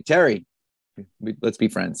sensing it. Terry, let's be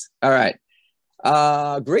friends. All right.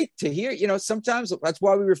 Great to hear. You know, sometimes that's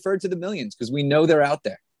why we refer to the millions, because we know they're out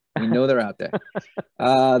there. We know they're out there.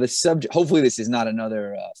 The subject, hopefully this is not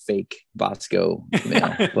another fake Bosco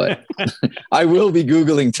email, but I will be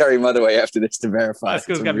Googling Terry Motherway after this to verify.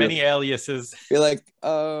 Bosco's got many aliases. You're like,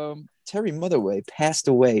 Terry Motherway passed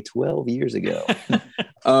away 12 years ago.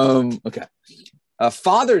 Okay.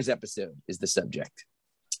 Father's episode is the subject.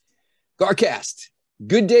 Garcast.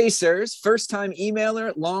 Good day, sirs. First time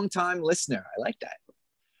emailer, long time listener. I like that.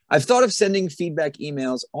 I've thought of sending feedback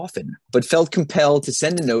emails often, but felt compelled to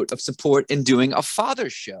send a note of support in doing a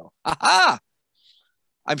father's show. Aha!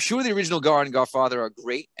 I'm sure the original Gar and Garfather are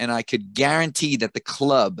great, and I could guarantee that the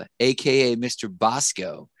club, a.k.a. Mr.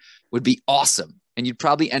 Bosco, would be awesome. And you'd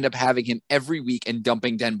probably end up having him every week and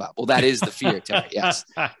dumping Den Bob. Well, that is the fear, Terry. Yes.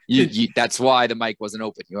 That's why the mic wasn't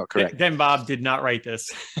open. You are correct. Den Bob did not write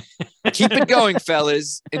this. Keep it going,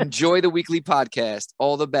 fellas. Enjoy the weekly podcast.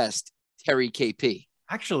 All the best, Terry KP.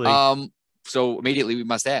 Actually, so immediately we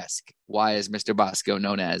must ask, why is Mr. Bosco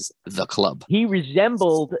known as the club? He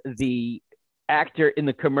resembled the actor in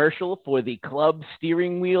the commercial for the club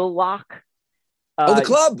steering wheel lock. The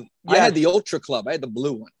club. Yes. I had the Ultra Club. I had the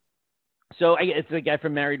blue one. So it's the guy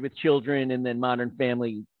from Married with Children and then Modern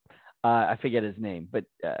Family. I forget his name, but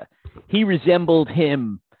he resembled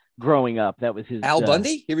him growing up. That was his Al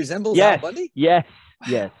Bundy. He resembles Al Bundy. Yes,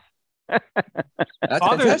 yes. That's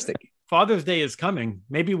fantastic. Father's Day is coming.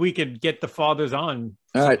 Maybe we could get the fathers on.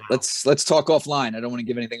 All right, let's talk offline. I don't want to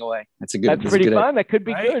give anything away. That's pretty fun. That could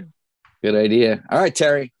be good. Good idea. All right,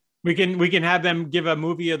 Terry. We can have them give a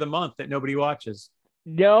movie of the month that nobody watches.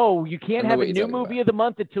 No, you can't have a new movie of the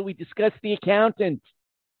month until we discuss The Accountant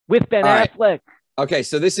with Ben Affleck. Okay,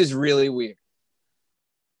 so this is really weird.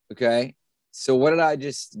 Okay, so what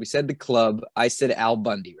did we said the club. I said Al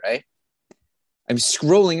Bundy, right? I'm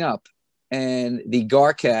scrolling up, and the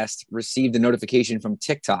Garcast received a notification from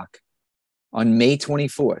TikTok on May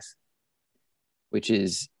 24th, which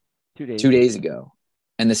is 2 days ago.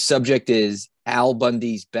 And the subject is Al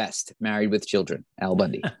Bundy's best, Married with Children. Al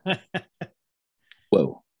Bundy.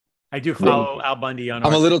 Whoa. I do follow Al Bundy on.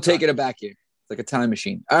 I'm a little taken aback here. It's like a time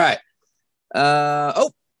machine. All right.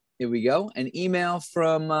 Here we go. An email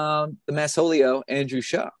from the Massolio, Andrew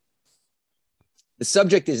Shaw. The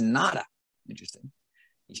subject is nada. Interesting.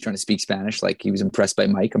 He's trying to speak Spanish like he was impressed by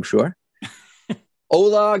Mike, I'm sure.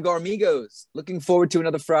 Hola, Garmigos. Looking forward to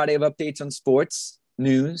another Friday of updates on sports,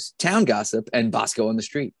 news, town gossip, and Bosco on the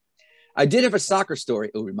street. I did have a soccer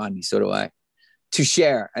story. Oh, remind me, so do I. To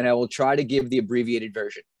share, and I will try to give the abbreviated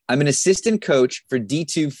version. I'm an assistant coach for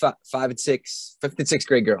D2 5th and 6th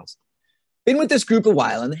grade girls. Been with this group a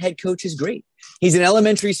while, and the head coach is great. He's an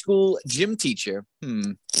elementary school gym teacher,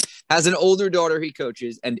 has an older daughter he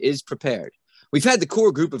coaches, and is prepared. We've had the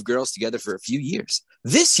core group of girls together for a few years.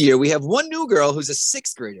 This year, we have one new girl who's a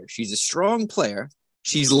 6th grader. She's a strong player.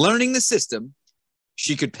 She's learning the system.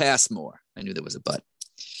 She could pass more. I knew there was a but.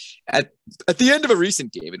 At the end of a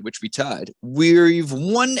recent game in which we tied, we've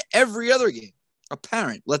won every other game. A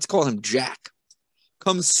parent, let's call him Jack,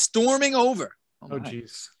 comes storming over. Oh,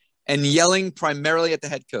 geez. And yelling primarily at the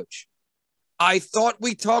head coach. I thought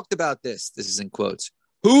we talked about this. This is in quotes.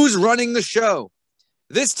 Who's running the show?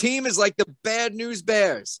 This team is like the Bad News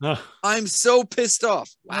Bears. I'm so pissed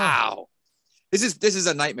off. Wow. This is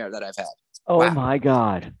a nightmare that I've had. Oh, wow. My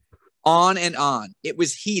God. On and on. It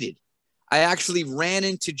was heated. I actually ran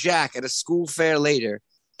into Jack at a school fair later,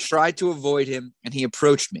 tried to avoid him, and he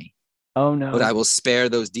approached me. Oh, no. But I will spare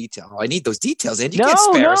those details. Oh, I need those details, and you can't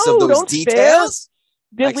spare us of those details.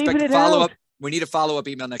 They're leaving it out. We need a follow-up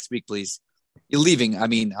email next week, please. You're leaving. I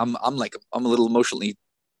mean, I'm a little emotionally,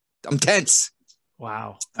 I'm tense.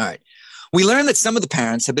 Wow. All right. We learned that some of the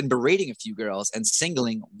parents have been berating a few girls and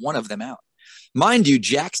singling one of them out. Mind you,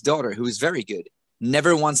 Jack's daughter, who is very good,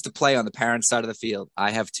 never wants to play on the parents' side of the field.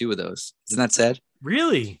 I have 2 of those. Isn't that sad?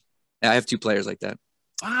 Really? Yeah, I have 2 players like that.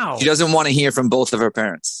 Wow. She doesn't want to hear from both of her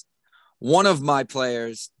parents. One of my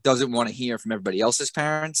players doesn't want to hear from everybody else's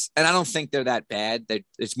parents. And I don't think they're that bad.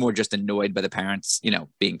 It's more just annoyed by the parents,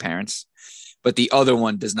 being parents. But the other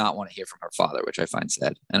one does not want to hear from her father, which I find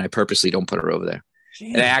sad. And I purposely don't put her over there.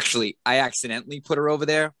 Jeez. And I accidentally put her over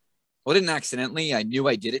there. Well, I didn't accidentally. I knew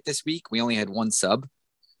I did it this week. We only had 1 sub.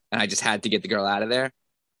 And I just had to get the girl out of there.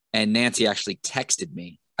 And Nancy actually texted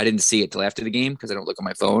me. I didn't see it till after the game because I don't look at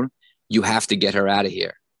my phone. You have to get her out of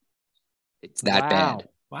here. It's that bad.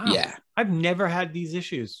 Wow. Yeah. I've never had these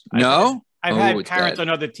issues. No? I've had parents on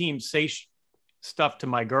other teams say stuff to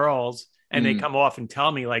my girls, and they come off and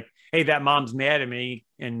tell me, like, hey, that mom's mad at me,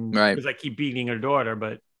 and because I keep beating her daughter.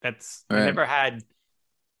 But I never had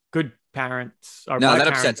good parents or my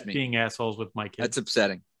parents being assholes with my kids. That's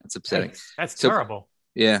upsetting. That's terrible.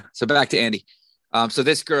 Yeah. So back to Andy. So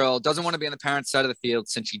this girl doesn't want to be on the parents' side of the field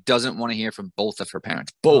since she doesn't want to hear from both of her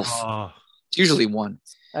parents. Both. It's usually one.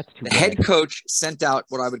 That's too bad. The head coach sent out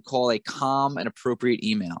what I would call a calm and appropriate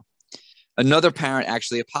email. Another parent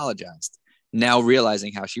actually apologized, now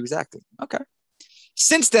realizing how she was acting. Okay.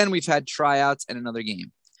 Since then, we've had tryouts and another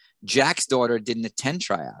game. Jack's daughter didn't attend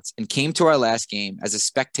tryouts and came to our last game as a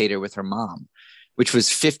spectator with her mom, which was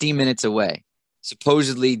 50 minutes away.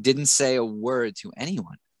 Supposedly didn't say a word to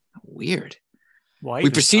anyone. Weird. Why? We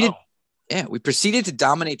proceeded to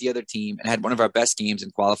dominate the other team and had one of our best games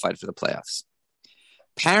and qualified for the playoffs.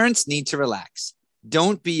 Parents need to relax.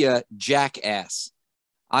 Don't be a jackass.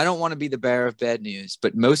 I don't want to be the bearer of bad news,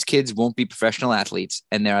 but most kids won't be professional athletes,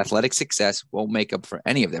 and their athletic success won't make up for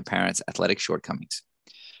any of their parents' athletic shortcomings.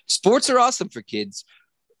 Sports are awesome for kids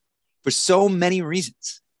for so many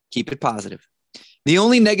reasons. Keep it positive. The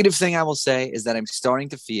only negative thing I will say is that I'm starting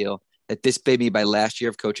to feel that this made me by last year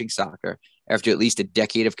of coaching soccer after at least a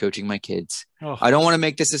decade of coaching my kids. I don't want to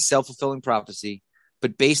make this a self-fulfilling prophecy,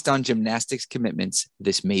 but based on gymnastics commitments,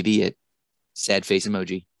 this may be it. Sad face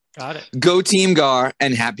emoji. Got it. Go Team Gar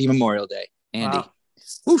and happy Memorial Day. Andy. Wow.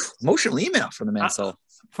 Oof, emotional email from the man soul.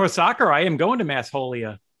 For soccer, I am going to Mass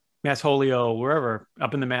Holyoke, wherever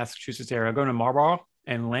up in the Massachusetts area. I'm going to Marlborough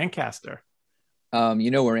and Lancaster.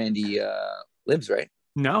 You know where Andy lives, right?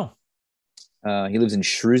 No. He lives in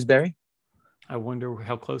Shrewsbury. I wonder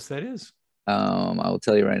how close that is. I will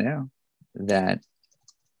tell you right now that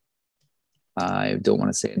I don't want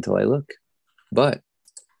to say it until I look, but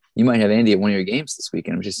you might have Andy at one of your games this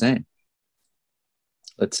weekend. I'm just saying.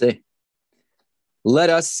 Let's see. Let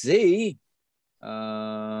us see.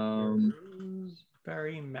 Shrewsbury,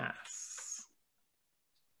 Mass.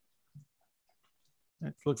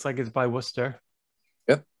 It looks like it's by Worcester.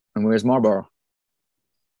 Yep. And where's Marlborough?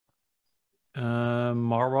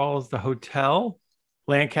 Marlborough is the hotel.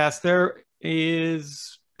 Lancaster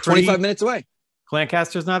is 25 minutes away.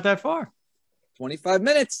 Lancaster's not that far. 25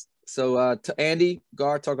 minutes. So to Andy,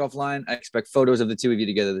 Gar, talk offline. I expect photos of the two of you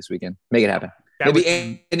together this weekend. Make it happen. Maybe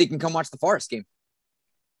Andy can come watch the Forest game.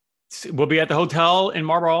 We'll be at the hotel in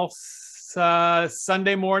Marlborough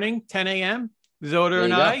Sunday morning, 10 a.m. Zoder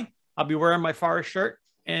and I'll be wearing my Forest shirt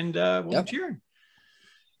and we'll be cheering.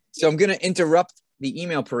 So I'm going to interrupt the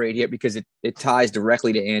email parade here because it ties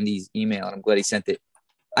directly to Andy's email, and I'm glad he sent it.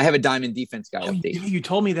 I have a Diamond defense guy update. You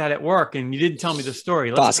told me that at work, and you didn't tell me the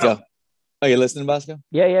story. Bosco. Are you listening, Bosco?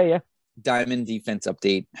 Yeah. Diamond defense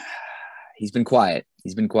update. He's been quiet,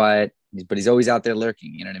 but he's always out there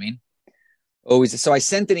lurking. You know what I mean? Always. So I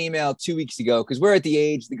sent an email 2 weeks ago because we're at the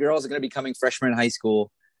age, the girls are going to be becoming freshmen in high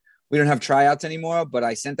school. We don't have tryouts anymore, but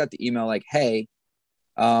I sent out the email like, hey,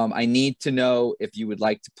 I need to know if you would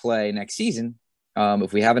like to play next season.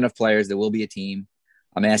 If we have enough players, there will be a team.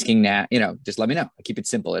 I'm asking now, just let me know. I keep it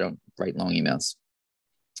simple. I don't write long emails.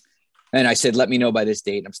 And I said, let me know by this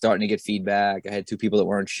date. I'm starting to get feedback. I had 2 people that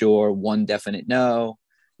weren't sure. 1 definite no.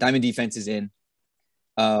 Diamond defense is in.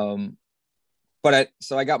 So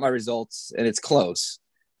I got my results, and it's close.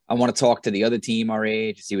 I want to talk to the other team our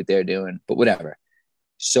age, see what they're doing, but whatever.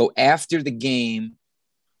 So after the game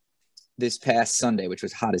this past Sunday, which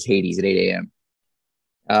was hot as Hades at 8 a.m.,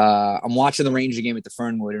 I'm watching the Ranger game at the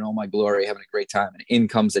Fernwood in all my glory, having a great time. And in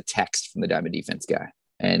comes a text from the Diamond defense guy.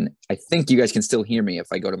 And I think you guys can still hear me if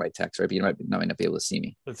I go to my text, right? But you might not be able to see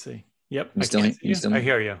me. Let's see. Yep. I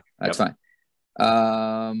hear you. That's fine.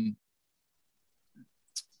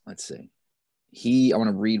 Let's see. I want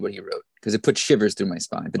to read what he wrote because it put shivers through my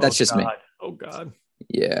spine, but that's just me. Oh God.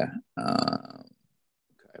 Yeah. Okay.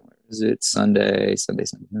 Where is it? Sunday.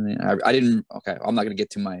 I didn't. Okay. I'm not going to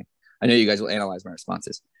get to my, I know you guys will analyze my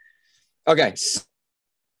responses. Okay.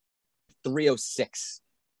 3:06.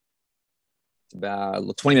 It's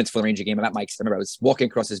about 20 minutes for the Ranger game. I'm at Mike's. I remember I was walking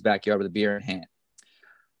across his backyard with a beer in hand.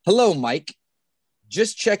 Hello, Mike.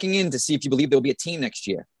 Just checking in to see if you believe there will be a team next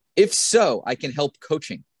year. If so, I can help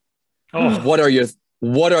coaching. Oh. What are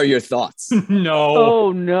your thoughts? No.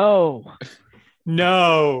 Oh no.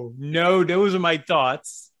 No. Those are my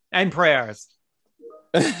thoughts and prayers.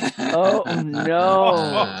 Oh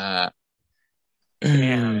no.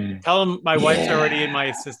 Damn. Tell him my wife's already in my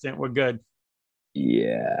assistant. We're good.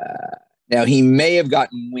 Yeah. Now he may have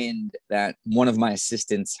gotten wind that one of my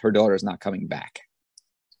assistants, her daughter's not coming back.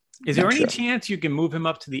 Is there any chance you can move him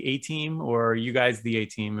up to the A team, or are you guys the A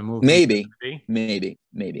team and move? Maybe.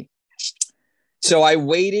 So I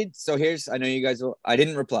waited. So I know you guys I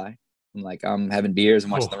didn't reply. I'm like, I'm having beers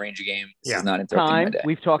and watching the Ranger game. This is not interrupting my day.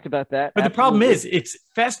 We've talked about that. But the problem is it's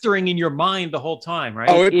festering in your mind the whole time, right?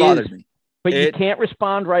 Oh, it bothers me. But you can't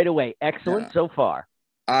respond right away. Excellent so far.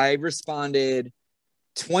 I responded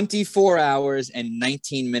 24 hours and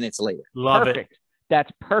 19 minutes later. Love perfect.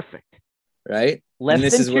 That's perfect. Right?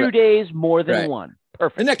 Less than 2 days, more than one.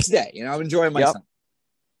 Perfect. The next day, I'm enjoying my son.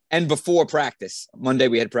 And before practice, Monday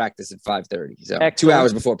we had practice at 5:30. So excellent. 2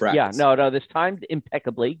 hours before practice. Yeah, no, this timed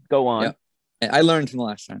impeccably. Go on. Yep. And I learned from the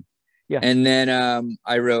last time. Yeah. And then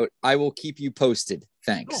I wrote, I will keep you posted.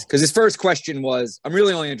 Thanks. Because his first question was, I'm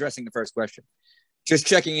really only addressing the first question. Just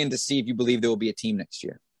checking in to see if you believe there will be a team next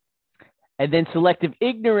year. And then selective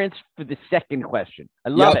ignorance for the second question. I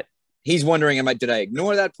love it. He's wondering, did I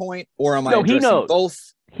ignore that point or am I addressing he knows.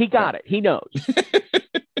 Both? He got it. He knows.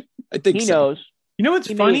 I think he knows. You know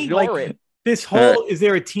what's funny? Like this whole, is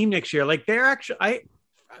there a team next year? Like they're actually, a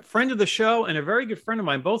friend of the show and a very good friend of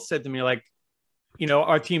mine both said to me, like,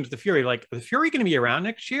 our team's the Fury. Like, are the Fury going to be around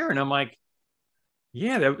next year? And I'm like,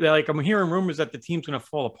 yeah, they're like, I'm hearing rumors that the team's going to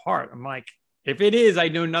fall apart. I'm like, if it is, I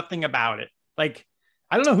know nothing about it. Like,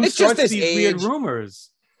 I don't know who starts these weird rumors.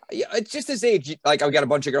 Yeah, it's just this age. Like, I've got a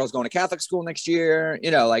bunch of girls going to Catholic school next year.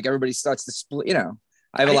 Like everybody starts to split.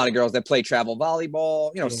 I have a lot of girls that play travel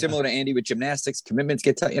volleyball. Similar to Andy with gymnastics. Commitments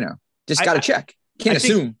get just got to check. Can't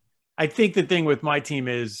assume. I think the thing with my team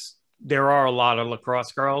is there are a lot of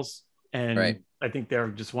lacrosse girls, and Right. I think they're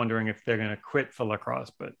just wondering if they're going to quit for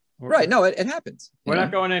lacrosse. But Right. No, it happens. We're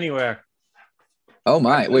not going anywhere. Oh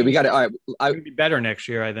my! Wait, we got it. All right, It's going to be better next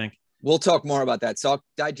year, I think. We'll talk more about that. So I'll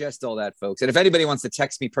digest all that, folks. And if anybody wants to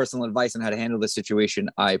text me personal advice on how to handle this situation,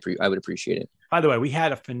 I would appreciate it. By the way, we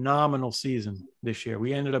had a phenomenal season this year.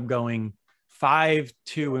 We ended up going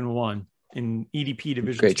 5-2-1 in EDP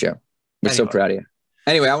division. Great show. We're so proud of you.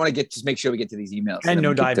 Anyway, I want to just make sure we get to these emails. And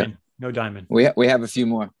no diamond. No diamond. We have a few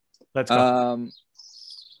more. Let's go. All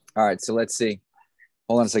right, so let's see.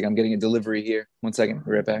 Hold on a second. I'm getting a delivery here. 1 second.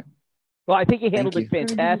 Be right back. Well, I think he handled it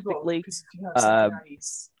fantastically.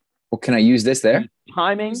 Well, can I use this there?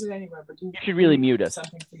 Timing. You should really mute us.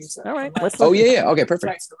 All right. Let's. Oh yeah. Okay. Perfect.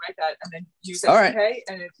 Right, so write that and then use that. All right. Okay.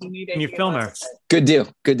 And if you need Can you film her? Good deal.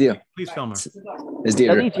 Good deal. Please film her. This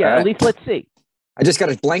deal. At least, yeah. At least let's see. I just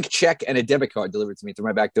got a blank check and a debit card delivered to me through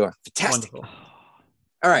my back door. Fantastic. Wonderful.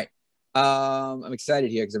 All right. I'm excited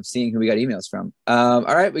here because I'm seeing who we got emails from. All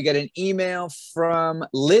right. We got an email from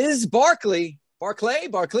Liz Barkley,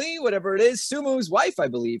 whatever it is. Sumu's wife, I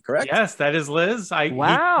believe, correct? Yes, that is Liz. He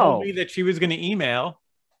told me that she was going to email.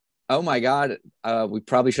 Oh my God. We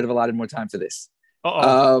probably should have allotted more time for this.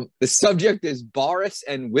 Uh-oh. The subject is Boris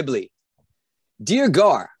and Wibbley. Dear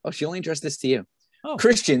Gar. Oh, she only addressed this to you. Oh.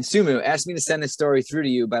 Christian, Sumu asked me to send this story through to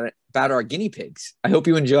you about our guinea pigs. I hope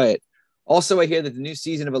you enjoy it. Also, I hear that the new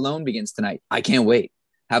season of Alone begins tonight. I can't wait.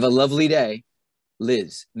 Have a lovely day.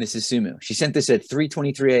 Liz, Mrs. Sumu. She sent this at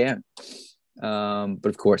 3:23 a.m. But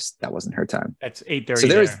of course, that wasn't her time. That's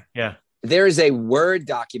 8:30. So there is a Word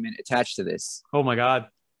document attached to this. Oh my God.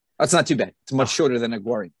 That's not too bad. It's much shorter than a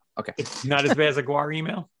Guari. Okay. It's not as bad as a Guar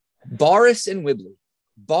email. Boris and Wibbley.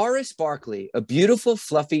 Boris Barkley, a beautiful,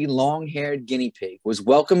 fluffy, long-haired guinea pig, was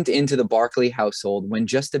welcomed into the Barkley household when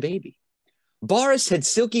just a baby. Boris had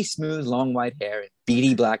silky smooth, long white hair and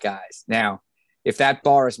beady black eyes. Now, if that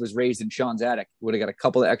Boris was raised in Sean's attic, would have got a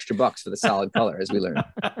couple of extra bucks for the solid color, as we learned.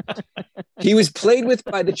 He was played with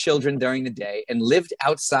by the children during the day and lived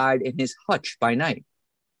outside in his hutch by night.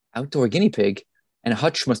 Outdoor guinea pig, and a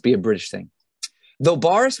hutch must be a British thing. Though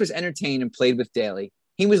Boris was entertained and played with daily,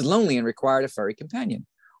 he was lonely and required a furry companion.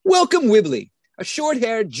 Welcome Wibbley, a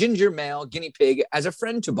short-haired ginger male guinea pig, as a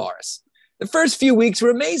friend to Boris. The first few weeks were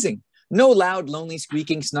amazing. No loud, lonely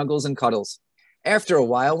squeaking snuggles and cuddles. After a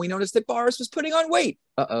while, we noticed that Boris was putting on weight.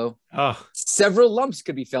 Uh-oh. Oh. Several lumps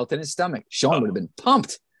could be felt in his stomach. Sean would have been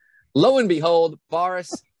pumped. Lo and behold,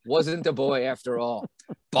 Boris wasn't a boy after all.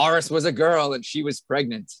 Boris was a girl and she was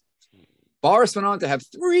pregnant. Boris went on to have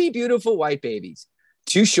 3 beautiful white babies,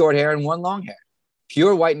 2 short hair and 1 long hair.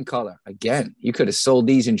 Pure white in color. Again, you could have sold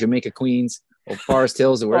these in Jamaica Queens or Forest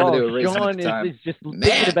Hills or wherever they were raised at the time. Sean is just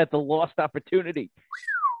thinking about the lost opportunity.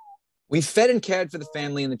 We fed and cared for the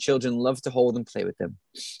family, and the children loved to hold and play with them.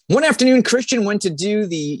 One afternoon, Christian went to do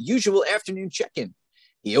the usual afternoon check-in.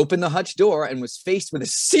 He opened the hutch door and was faced with a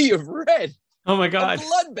sea of red. Oh my God. A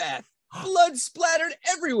bloodbath. Blood splattered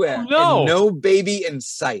everywhere. Oh, no. And no baby in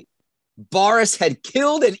sight. Boris had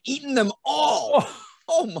killed and eaten them all.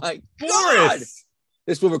 Oh my God. Boris.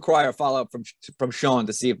 This will require a follow-up from Sean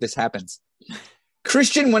to see if this happens.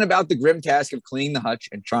 Christian went about the grim task of cleaning the hutch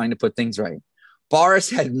and trying to put things right. Boris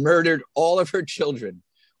had murdered all of her children.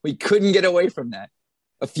 We couldn't get away from that.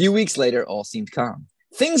 A few weeks later, all seemed calm.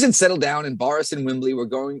 Things had settled down and Boris and Wibbley were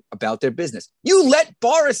going about their business. You let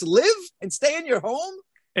Boris live and stay in your home?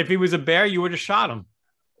 If he was a bear, you would have shot him.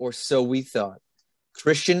 Or so we thought.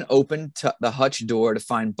 Christian opened the hutch door to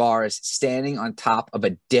find Boris standing on top of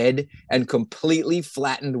a dead and completely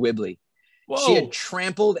flattened Wibbley. Whoa. She had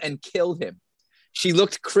trampled and killed him. She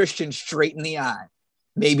looked Christian straight in the eye.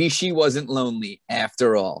 Maybe she wasn't lonely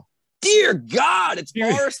after all. Dear God, it's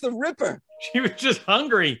Boris the Ripper. She was just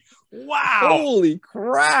hungry. Wow. Holy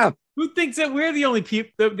crap. Who thinks that we're the only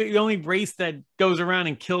people, the only race that goes around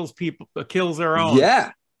and kills people, kills their own?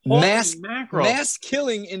 Yeah. Holy Mass mackerel.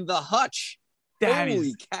 killing in the hutch. That Holy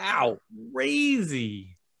is cow.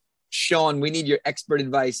 crazy. Sean, we need your expert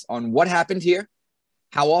advice on what happened here.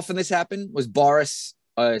 How often this happened? Was Boris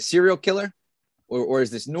a serial killer? Or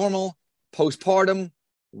is this normal? Postpartum?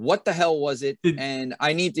 What the hell was it? And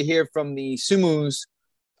I need to hear from the Sumus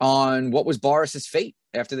on what was Boris's fate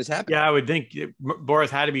after this happened. Yeah, I would think Boris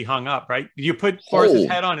had to be hung up, right? Did you put Boris's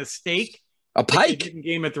head on a stake? A pike? In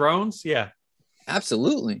Game of Thrones? Yeah.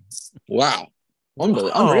 Absolutely. Wow.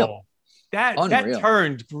 Unreal. That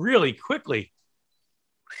turned really quickly.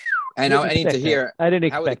 And I need to hear. I didn't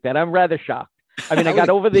expect that. I'm rather shocked. I mean, I got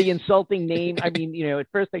over the insulting name. I mean, at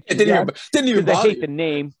first I didn't even I hate the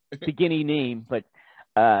name, the guinea name, but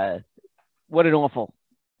what an awful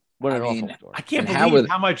What an I mean, awful story. I can't And how believe were-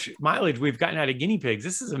 how much mileage we've gotten out of guinea pigs.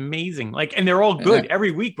 This is amazing. Like, and they're all good. Yeah.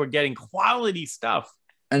 Every week we're getting quality stuff.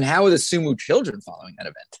 And how are the Sumu children following that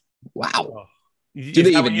event? Wow. Oh. Do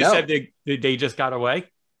they even you know? said they just got away?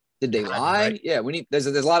 Did they lie? Right. Yeah, we need. There's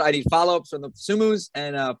a lot. I need follow-ups from the Sumus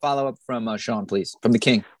and follow-up from Sean, please, from the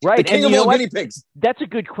king, Right. the king and of you know all what? guinea pigs. That's a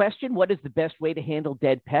good question. What is the best way to handle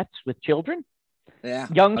dead pets with children? Yeah,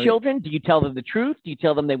 Young I mean, children? Do you tell them the truth? Do you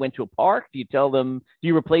tell them they went to a park? Do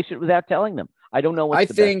you replace it without telling them? I don't know what's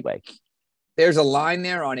the best way. there's a line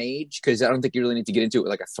there on age because I don't think you really need to get into it with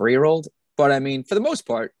like a 3-year-old. But I mean, for the most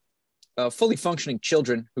part, fully functioning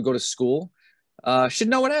children who go to school should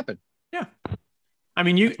know what happened. Yeah. I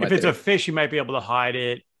mean, if it's theory. a fish, you might be able to hide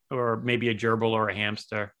it, or maybe a gerbil or a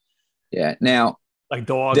hamster, Yeah. Now like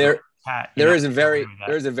dog there, or cat. there is a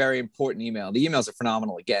very important email. The emails are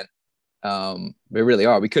phenomenal again. They really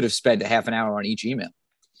are. We could have spent a half an hour on each email.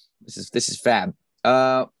 This is fab.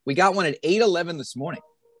 We got one at 8:11 this morning.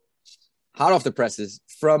 Hot off the presses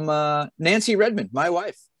from Nancy Redmond, my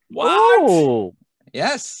wife. Whoa.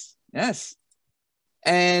 Yes.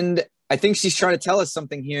 And I think she's trying to tell us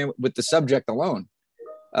something here with the subject alone.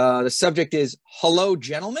 The subject is "Hello,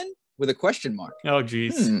 gentlemen," with a question mark. Oh,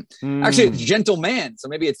 geez. Actually, it's "gentleman," so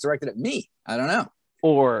maybe it's directed at me. I don't know.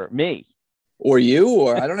 Or me. Or you,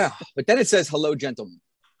 or I don't know. But then it says, "Hello, gentlemen.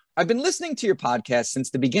 I've been listening to your podcast since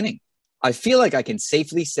the beginning. I feel like I can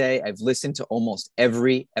safely say I've listened to almost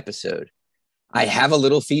every episode. I have a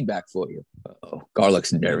little feedback for you." Uh-oh,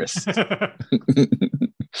 Garlick's nervous.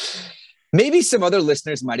 Maybe some other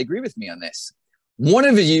listeners might agree with me on this. One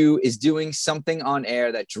of you is doing something on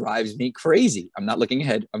air that drives me crazy. I'm not looking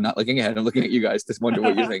ahead. I'm looking at you guys to wonder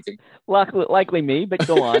what you're thinking. Likely me, but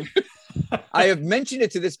go on. I have mentioned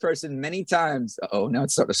it to this person many times. Oh, now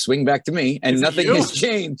it's starting to swing back to me, and Is it nothing you? has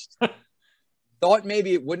changed. Thought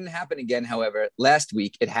maybe it wouldn't happen again. However, last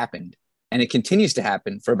week it happened, and it continues to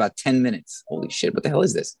happen for about 10 minutes. Holy shit, what the hell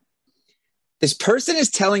is this? This person is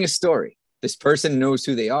telling a story. This person knows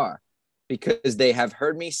who they are because they have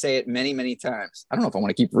heard me say it many, many times. I don't know if I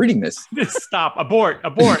want to keep reading this. Stop. Abort.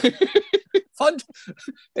 Fun.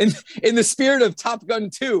 In the spirit of Top Gun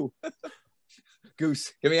 2.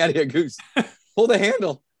 Goose, get me out of here, Goose. Pull the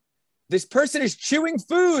handle. This person is chewing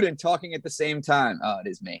food and talking at the same time. Oh, it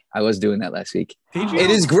is me. I was doing that last week. Did you?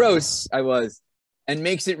 It is gross. I was. And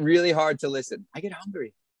makes it really hard to listen. I get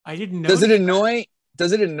hungry. I didn't know. Does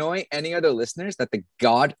it annoy any other listeners that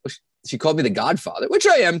she called me the Godfather, which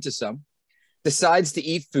I am to some, decides to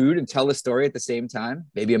eat food and tell a story at the same time?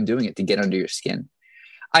 Maybe I'm doing it to get under your skin.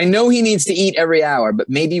 I know he needs to eat every hour, but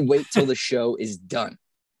maybe wait till the show is done.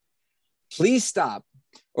 Please stop.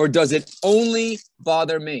 Or does it only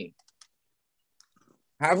bother me?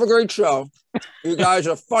 Have a great show. You guys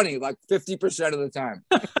are funny like 50% of the time.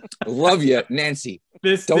 Love you, Nancy.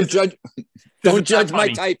 Don't judge my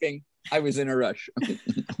typing. I was in a rush.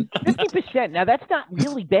 50%. Now, that's not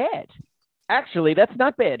really bad. Actually, that's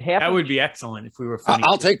not bad. That would be excellent if we were funny.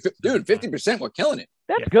 I'll take, dude, 50%. We're killing it.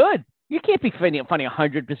 That's good. You can't be funny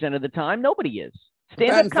 100% of the time. Nobody is.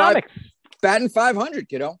 Stand-up comics. Batting 500,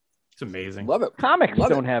 kiddo. It's amazing. Love it. Comics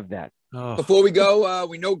don't have that. Oh. Before we go,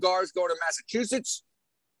 we know Gar's going to Massachusetts.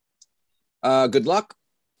 Good luck.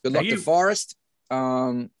 Good luck to Forrest.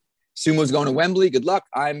 Sumo's going to Wembley. Good luck.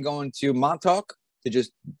 I'm going to Montauk to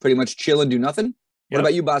just pretty much chill and do nothing. What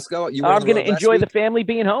about you, Bosco? I'm going to enjoy the family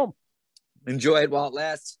being home. Enjoy it while it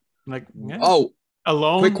lasts.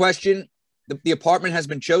 Alone. Quick question. The apartment has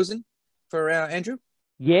been chosen for Andrew?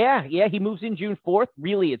 Yeah. He moves in June 4th.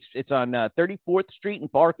 Really, it's on 34th Street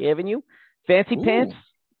and Park Avenue. Fancy pants.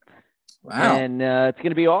 Wow. And it's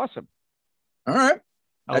going to be awesome. All right.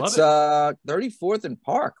 That's 34th and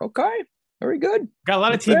Park. Okay. Very good. Got a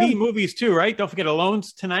lot of TV movies too, right? Don't forget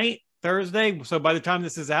Alone's tonight, Thursday. So by the time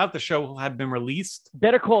this is out, the show will have been released.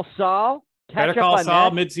 Better Call Saul. Better Call Saul,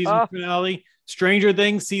 mid-season finale. Stranger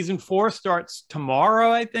Things season 4 starts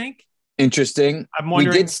tomorrow, I think. Interesting. I'm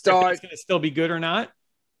wondering if it's going to still be good or not.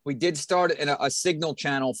 We did start in a signal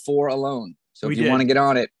channel for Alone. So if you did. want to get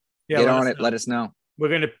on it, let let us know. We're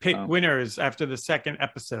going to pick winners after the second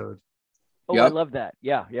episode. Oh, I love that.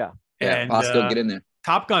 Yeah. And Bosco, get in there.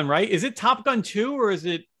 Top Gun, right? Is it Top Gun 2 or is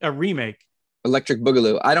it a remake? Electric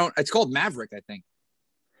Boogaloo. It's called Maverick, I think.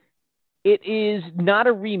 It is not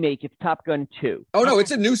a remake. It's Top Gun 2. Oh, no, it's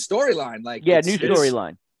a new storyline. New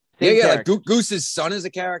storyline. Like Goose's son is a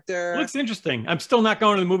character. Looks interesting. I'm still not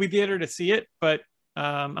going to the movie theater to see it, but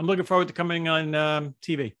I'm looking forward to coming on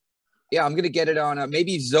TV. Yeah, I'm going to get it on.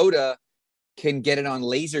 Maybe Zoda can get it on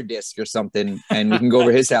Laserdisc or something, and we can go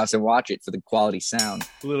over his house and watch it for the quality sound.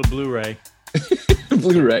 A little Blu-ray.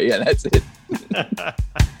 Blu-ray, yeah, that's it.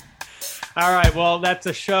 All right. Well, that's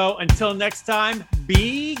a show. Until next time,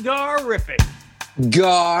 be garific.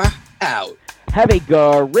 Gar out. Have a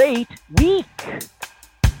great week.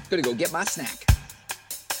 Gonna go get my snack.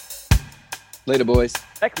 Later, boys.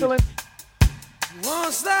 Excellent.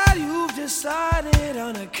 Once that you've decided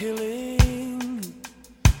on a killing,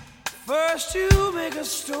 first you make a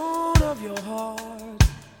stone of your heart.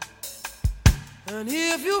 And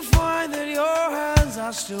if you find that your hands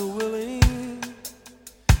are still willing,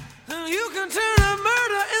 then you can turn a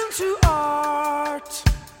murder into art.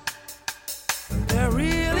 There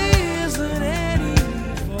really isn't any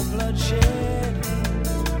need for bloodshed.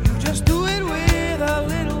 You just do it with a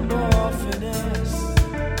little more finesse.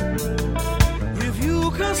 If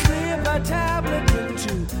you can slip a tablet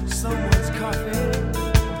into someone's coffee,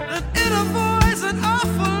 then it avoids an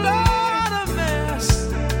awful lot of mess.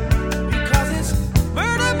 Because it's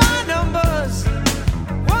murder by numbers.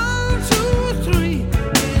 1, 2, 3.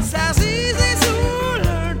 It's as easy to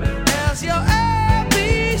learn as your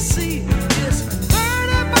ABC. It's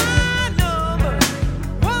murder by numbers.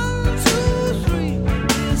 1, 2, 3.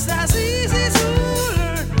 It's as easy to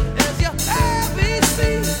learn as your ABC.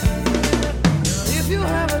 If you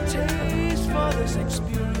have a taste for this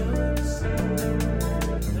experience,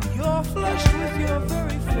 then you're flushed with your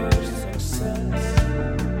very first success.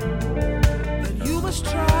 Then you must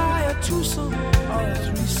try a twosome or a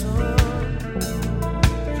threesome.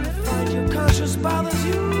 You find your conscience bothers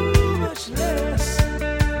you much less.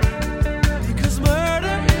 Because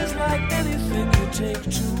murder is like anything you take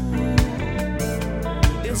to.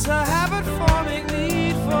 It's a habit-forming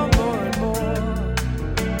need for more and more.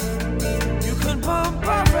 You can pump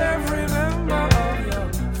up every member of your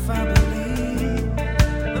family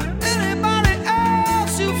and anybody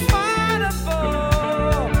else you find a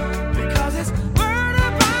bore. Because it's murder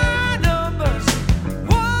by numbers.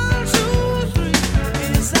 1, 2, 3.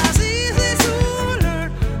 It's as easy to learn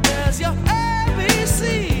as your ABC.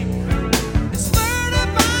 It's murder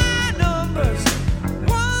by numbers.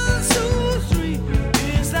 1, 2, 3.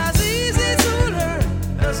 It's as easy to learn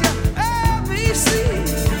as your ABC.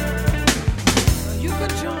 You can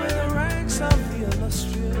join the ranks of the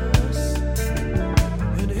illustrious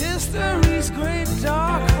in history's great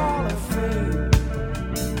dark hall of fame.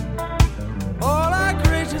 All our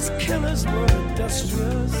greatest killers were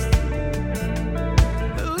industrious,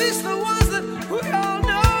 at least the ones that we all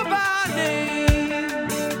know by name.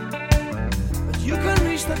 But you can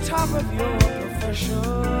reach the top of your profession